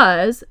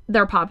 Because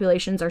their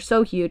populations are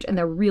so huge and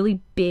they're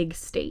really big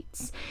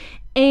states.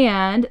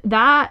 And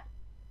that,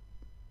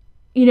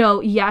 you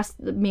know, yes,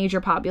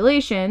 major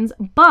populations,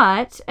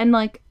 but, and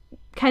like,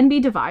 can be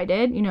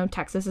divided. You know,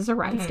 Texas is a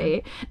red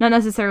state. Not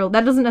necessarily,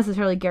 that doesn't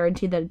necessarily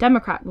guarantee that a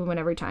Democrat will win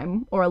every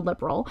time, or a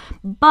liberal,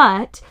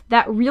 but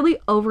that really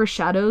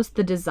overshadows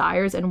the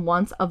desires and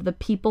wants of the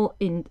people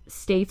in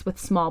states with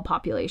small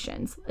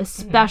populations,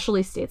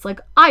 especially states like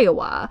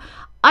Iowa,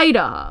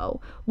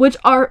 Idaho, which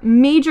are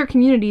major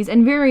communities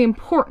and very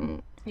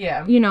important.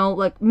 Yeah. You know,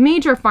 like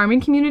major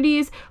farming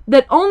communities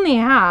that only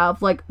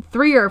have like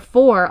 3 or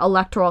 4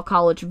 Electoral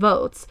College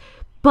votes.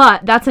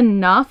 But that's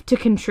enough to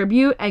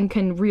contribute and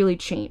can really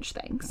change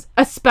things,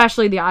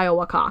 especially the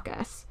Iowa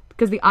caucus,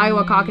 because the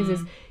Iowa caucus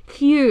is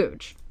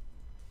huge.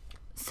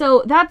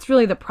 So that's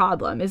really the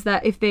problem, is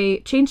that if they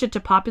changed it to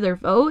popular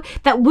vote,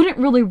 that wouldn't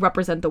really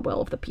represent the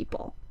will of the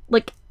people.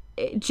 Like,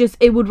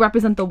 it would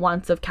represent the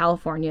wants of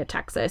California,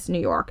 Texas,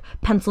 New York,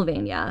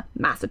 Pennsylvania,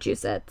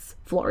 Massachusetts,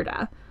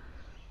 Florida.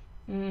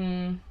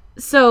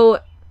 So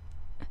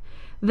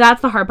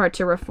that's the hard part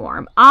to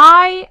reform.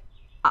 I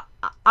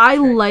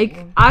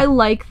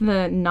like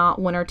the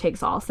not winner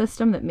takes all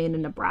system that Maine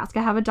and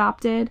Nebraska have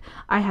adopted.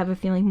 I have a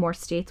feeling more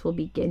states will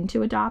begin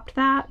to adopt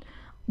that,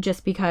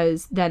 just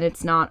because then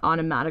it's not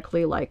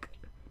automatically like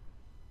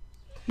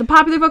the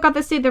popular vote got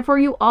this state, therefore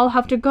you all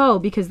have to go,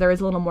 because there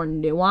is a little more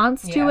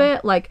nuance to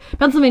it. Like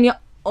Pennsylvania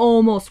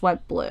almost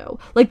went blue.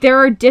 Like there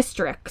are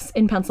districts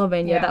in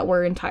Pennsylvania that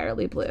were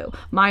entirely blue.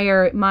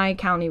 My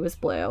county was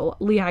blue.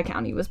 Lehigh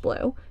County was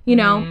blue. You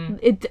know,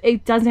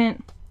 it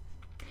doesn't.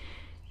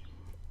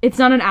 It's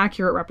not an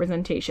accurate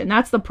representation.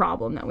 That's the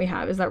problem that we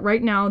have, is that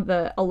right now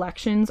the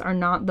elections are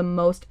not the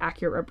most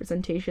accurate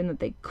representation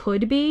that they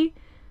could be.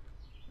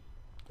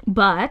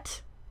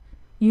 But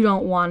you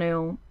don't want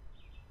to...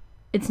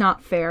 It's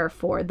not fair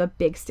for the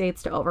big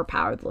states to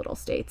overpower the little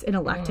states in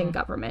electing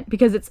government,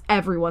 because it's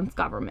everyone's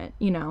government,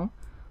 you know?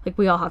 Like,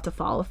 we all have to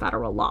follow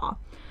federal law.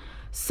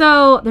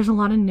 So there's a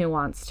lot of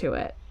nuance to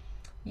it.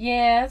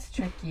 Yeah, it's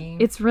tricky.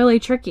 It's really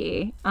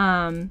tricky.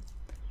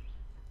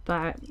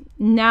 But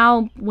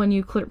now when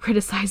you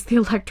criticize the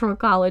Electoral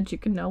College, you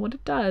can know what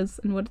it does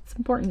and what it's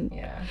important.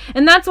 Yeah.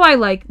 And that's why,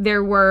 like,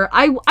 there were...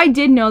 I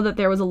did know that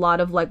there was a lot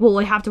of, like, well,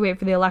 we have to wait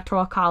for the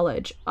Electoral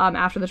College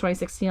after the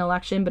 2016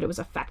 election, but it was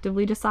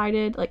effectively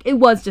decided. Like, it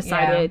was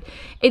decided.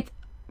 Yeah.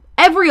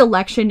 Every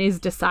election is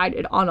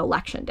decided on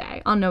Election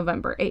Day, on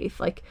November 8th.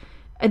 Like,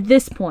 at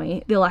this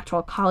point, the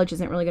Electoral College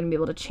isn't really going to be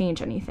able to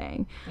change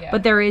anything. Yeah.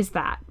 But there is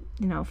that,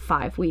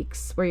 5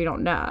 weeks where you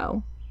don't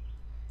know.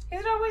 Is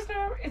it always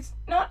November? It's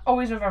not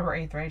always November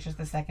 8th, right? It's just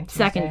the second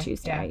Tuesday. Second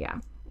Tuesday,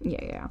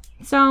 yeah.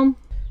 So,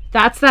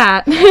 that's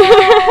that.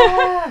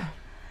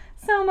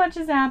 So much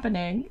is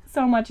happening.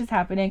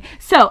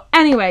 So,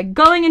 anyway,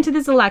 going into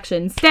this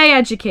election, stay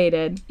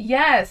educated.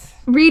 Yes.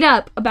 Read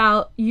up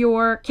about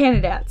your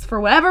candidates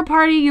for whatever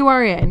party you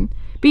are in.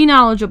 Be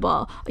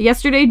knowledgeable.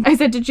 Yesterday, I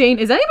said to Jane,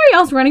 is anybody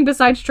else running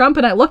besides Trump?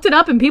 And I looked it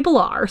up, and people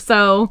are,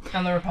 so...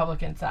 On the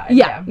Republican side.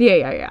 Yeah.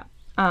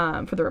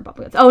 For the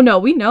Republicans. Oh, no,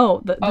 we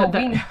know. We know.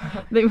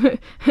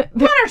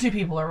 One or two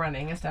people are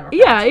running as Democrats.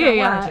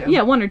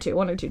 Yeah, one or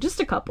two. Just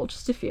a couple.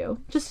 Just a few.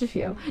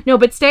 No,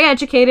 but stay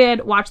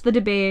educated. Watch the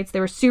debates. They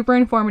were super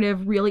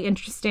informative, really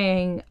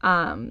interesting.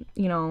 It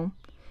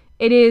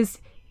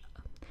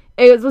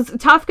was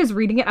tough because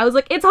reading it, I was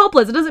like, it's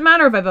hopeless. It doesn't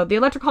matter if I vote. The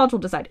Electoral College will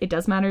decide. It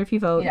does matter if you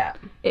vote. Yeah.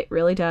 It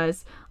really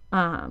does.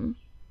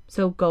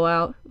 So go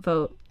out,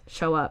 vote,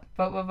 show up.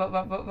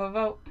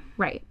 Vote.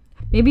 Right.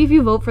 Maybe if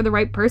you vote for the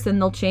right person,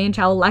 they'll change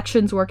how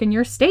elections work in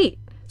your state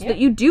so that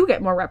you do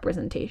get more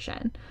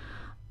representation.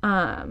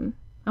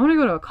 I want to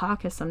go to a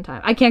caucus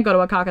sometime. I can't go to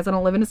a caucus. I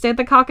don't live in a state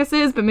that caucus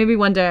is, but maybe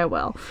one day I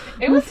will.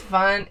 It was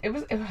fun.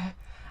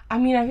 I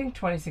mean, I think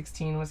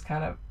 2016 was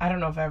kind of, I don't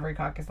know if every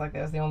caucus like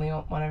that was the only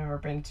one I've ever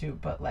been to,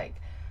 but like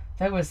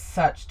there was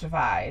such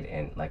divide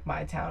in like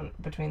my town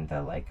between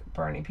the like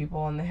Bernie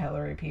people and the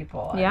Hillary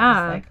people.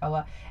 Yeah. And like a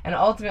lot, and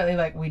ultimately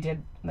like we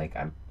did like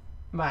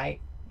my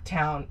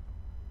town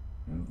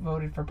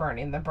voted for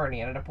Bernie, and then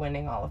Bernie ended up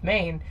winning all of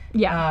Maine.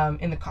 Yeah.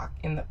 In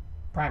the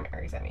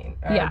primaries, I mean,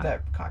 yeah. The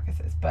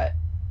caucuses, but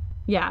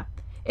yeah.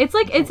 It's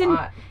like it's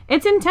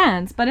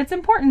intense, but it's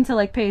important to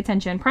like pay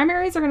attention.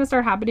 Primaries are going to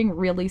start happening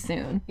really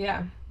soon.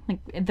 Yeah. Like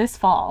this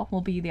fall will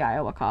be the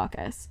Iowa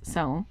caucus.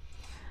 So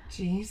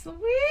Jeez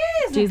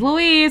Louise. Jeez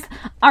Louise.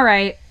 All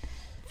right.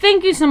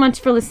 Thank you so much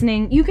for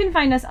listening. You can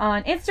find us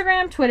on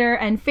Instagram, Twitter,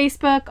 and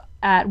Facebook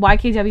at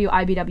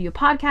YKWIBW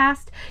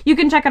Podcast. You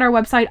can check out our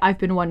website,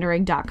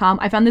 I'veBeenWondering.com.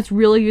 I found this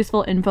really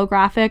useful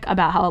infographic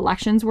about how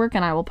elections work,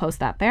 and I will post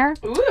that there.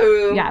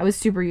 Ooh. Yeah, it was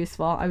super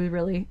useful. I was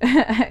really,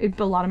 a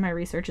lot of my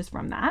research is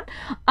from that.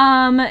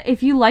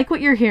 If you like what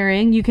you're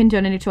hearing, you can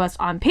donate it to us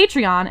on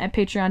Patreon at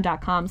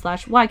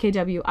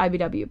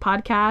patreon.com/YKWIBW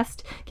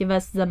Podcast. Give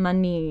us the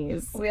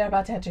monies. We are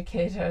about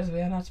educators.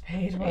 We are not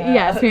paid well.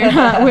 Yes,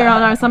 we're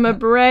on our summer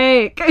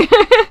break.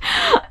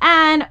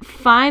 And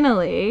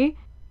finally,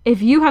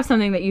 if you have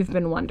something that you've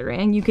been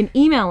wondering, you can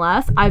email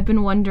us,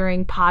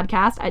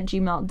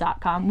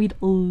 I'veBeenWonderingPodcast@gmail.com. We'd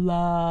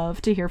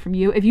love to hear from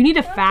you. If you need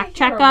to fact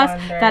check us,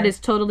 that is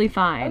totally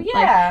fine. Oh,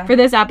 yeah. Like, for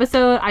this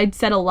episode, I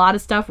said a lot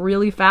of stuff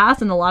really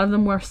fast, and a lot of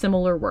them were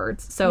similar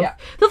words. So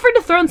feel free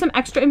to throw in some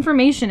extra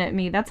information at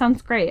me. That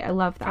sounds great. I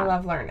love that. I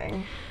love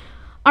learning.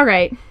 All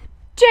right.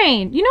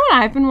 Jane, you know what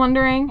I've been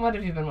wondering? What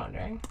have you been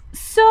wondering?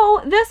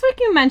 So, this week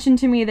you mentioned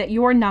to me that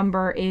your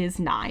number is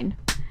 9.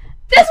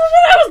 This was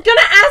what I was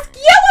gonna ask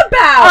you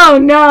about! Oh,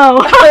 no.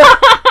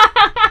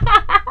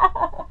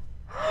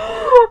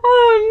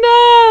 Oh,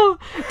 no.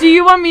 Do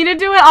you want me to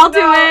do it? I'll do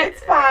it.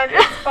 It's fine.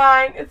 It's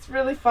fine. It's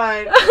really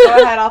fine. Go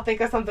ahead. I'll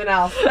think of something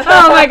else.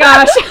 Oh, my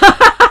gosh.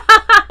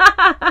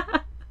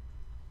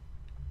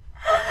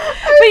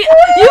 But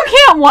you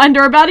can't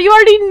wonder about it. You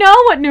already know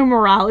what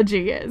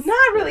numerology is.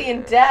 Not really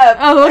in depth.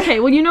 Oh, okay.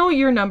 Well, you know what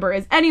your number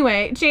is.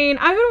 Anyway, Jane,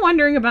 I've been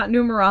wondering about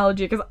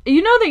numerology because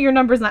you know that your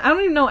number's 9. I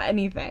don't even know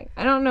anything.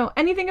 I don't know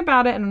anything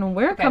about it. I don't know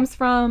where it comes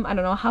from. I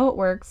don't know how it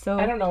works. So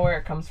I don't know where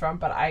it comes from,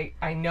 but I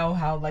know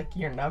how like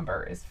your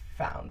number is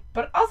found.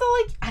 But also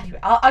like anyway,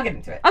 I'll get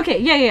into it. Okay,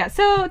 yeah.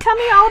 So tell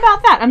me all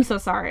about that. I'm so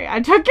sorry. I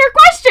took your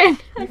question.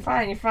 You're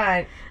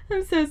fine.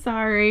 I'm so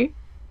sorry.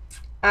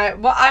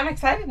 Well, I'm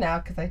excited now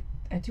because I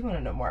do want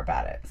to know more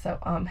about it, so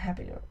I'm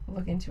happy to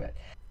look into it.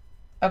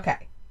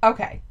 Okay.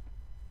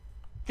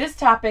 This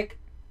topic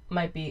you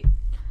might be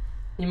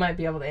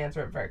able to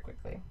answer it very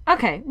quickly.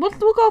 Okay, we'll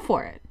go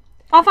for it.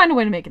 I'll find a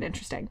way to make it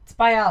interesting. It's a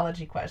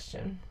biology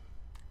question.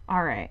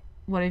 All right.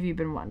 What have you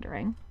been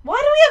wondering? Why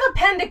do we have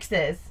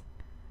appendixes?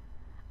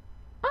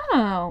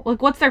 Oh,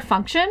 like what's their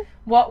function?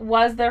 What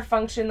was their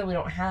function that we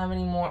don't have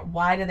anymore?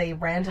 Why do they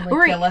randomly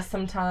kill us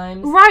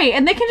sometimes? Right,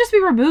 and they can just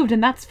be removed,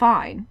 and that's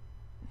fine.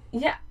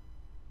 Yeah.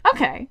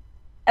 Okay.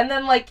 And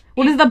then, like...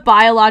 What is the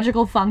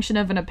biological function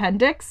of an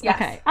appendix? Yes.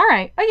 Okay. All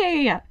right. Oh,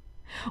 yeah.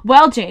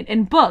 Well, Jane,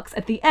 in books,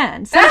 at the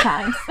end,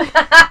 sometimes...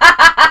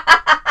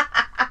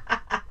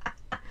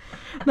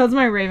 That's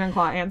my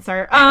Ravenclaw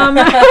answer. Okay,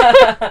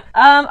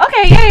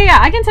 yeah.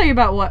 I can tell you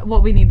about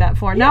what we need that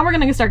for. Now we're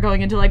going to start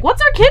going into, like,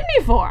 what's our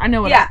kidney for? I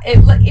know what... Yeah,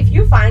 if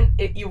you find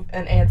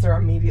an answer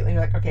immediately,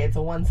 you're like, okay, it's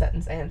a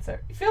one-sentence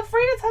answer. Feel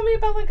free to tell me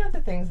about, like,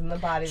 other things in the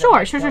body.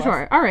 Sure.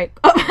 All right.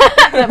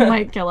 That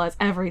might kill us.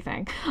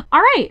 Everything.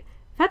 All right.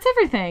 That's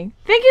everything.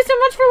 Thank you so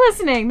much for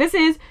listening. This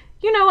is...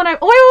 You know what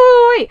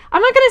wait.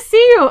 I'm not going to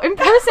see you in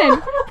person for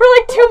like 2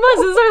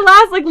 months. This is our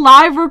last like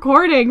live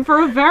recording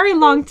for a very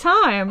long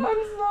time.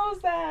 I'm so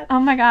sad. Oh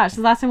my gosh.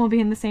 The last time we'll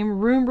be in the same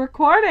room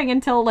recording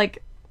until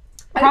like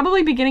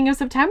probably beginning of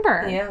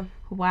September. Yeah.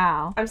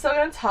 Wow. I'm still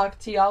going to talk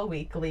to y'all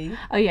weekly.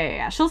 Oh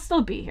yeah. She'll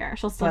still be here.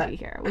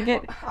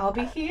 I'll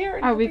be here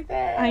and you'll be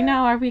there. I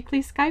know, our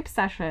weekly Skype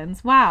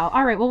sessions. Wow.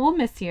 All right. Well, we'll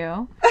miss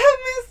you. I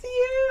miss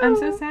you. I'm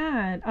so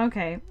sad.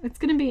 Okay. That's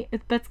going to be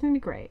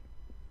great.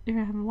 You're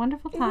going to have a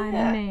wonderful time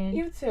in Maine.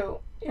 You too.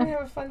 You're going to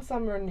have a fun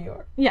summer in New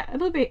York. Yeah,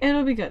 it'll be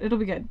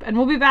good. And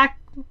we'll be back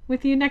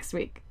with you next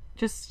week.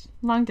 Just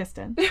long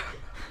distance.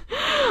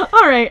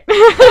 All right.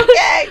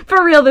 Okay.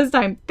 For real this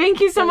time.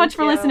 Thank you so much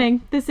for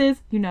listening. This is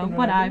You Know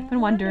What I've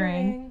Been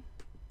Wondering.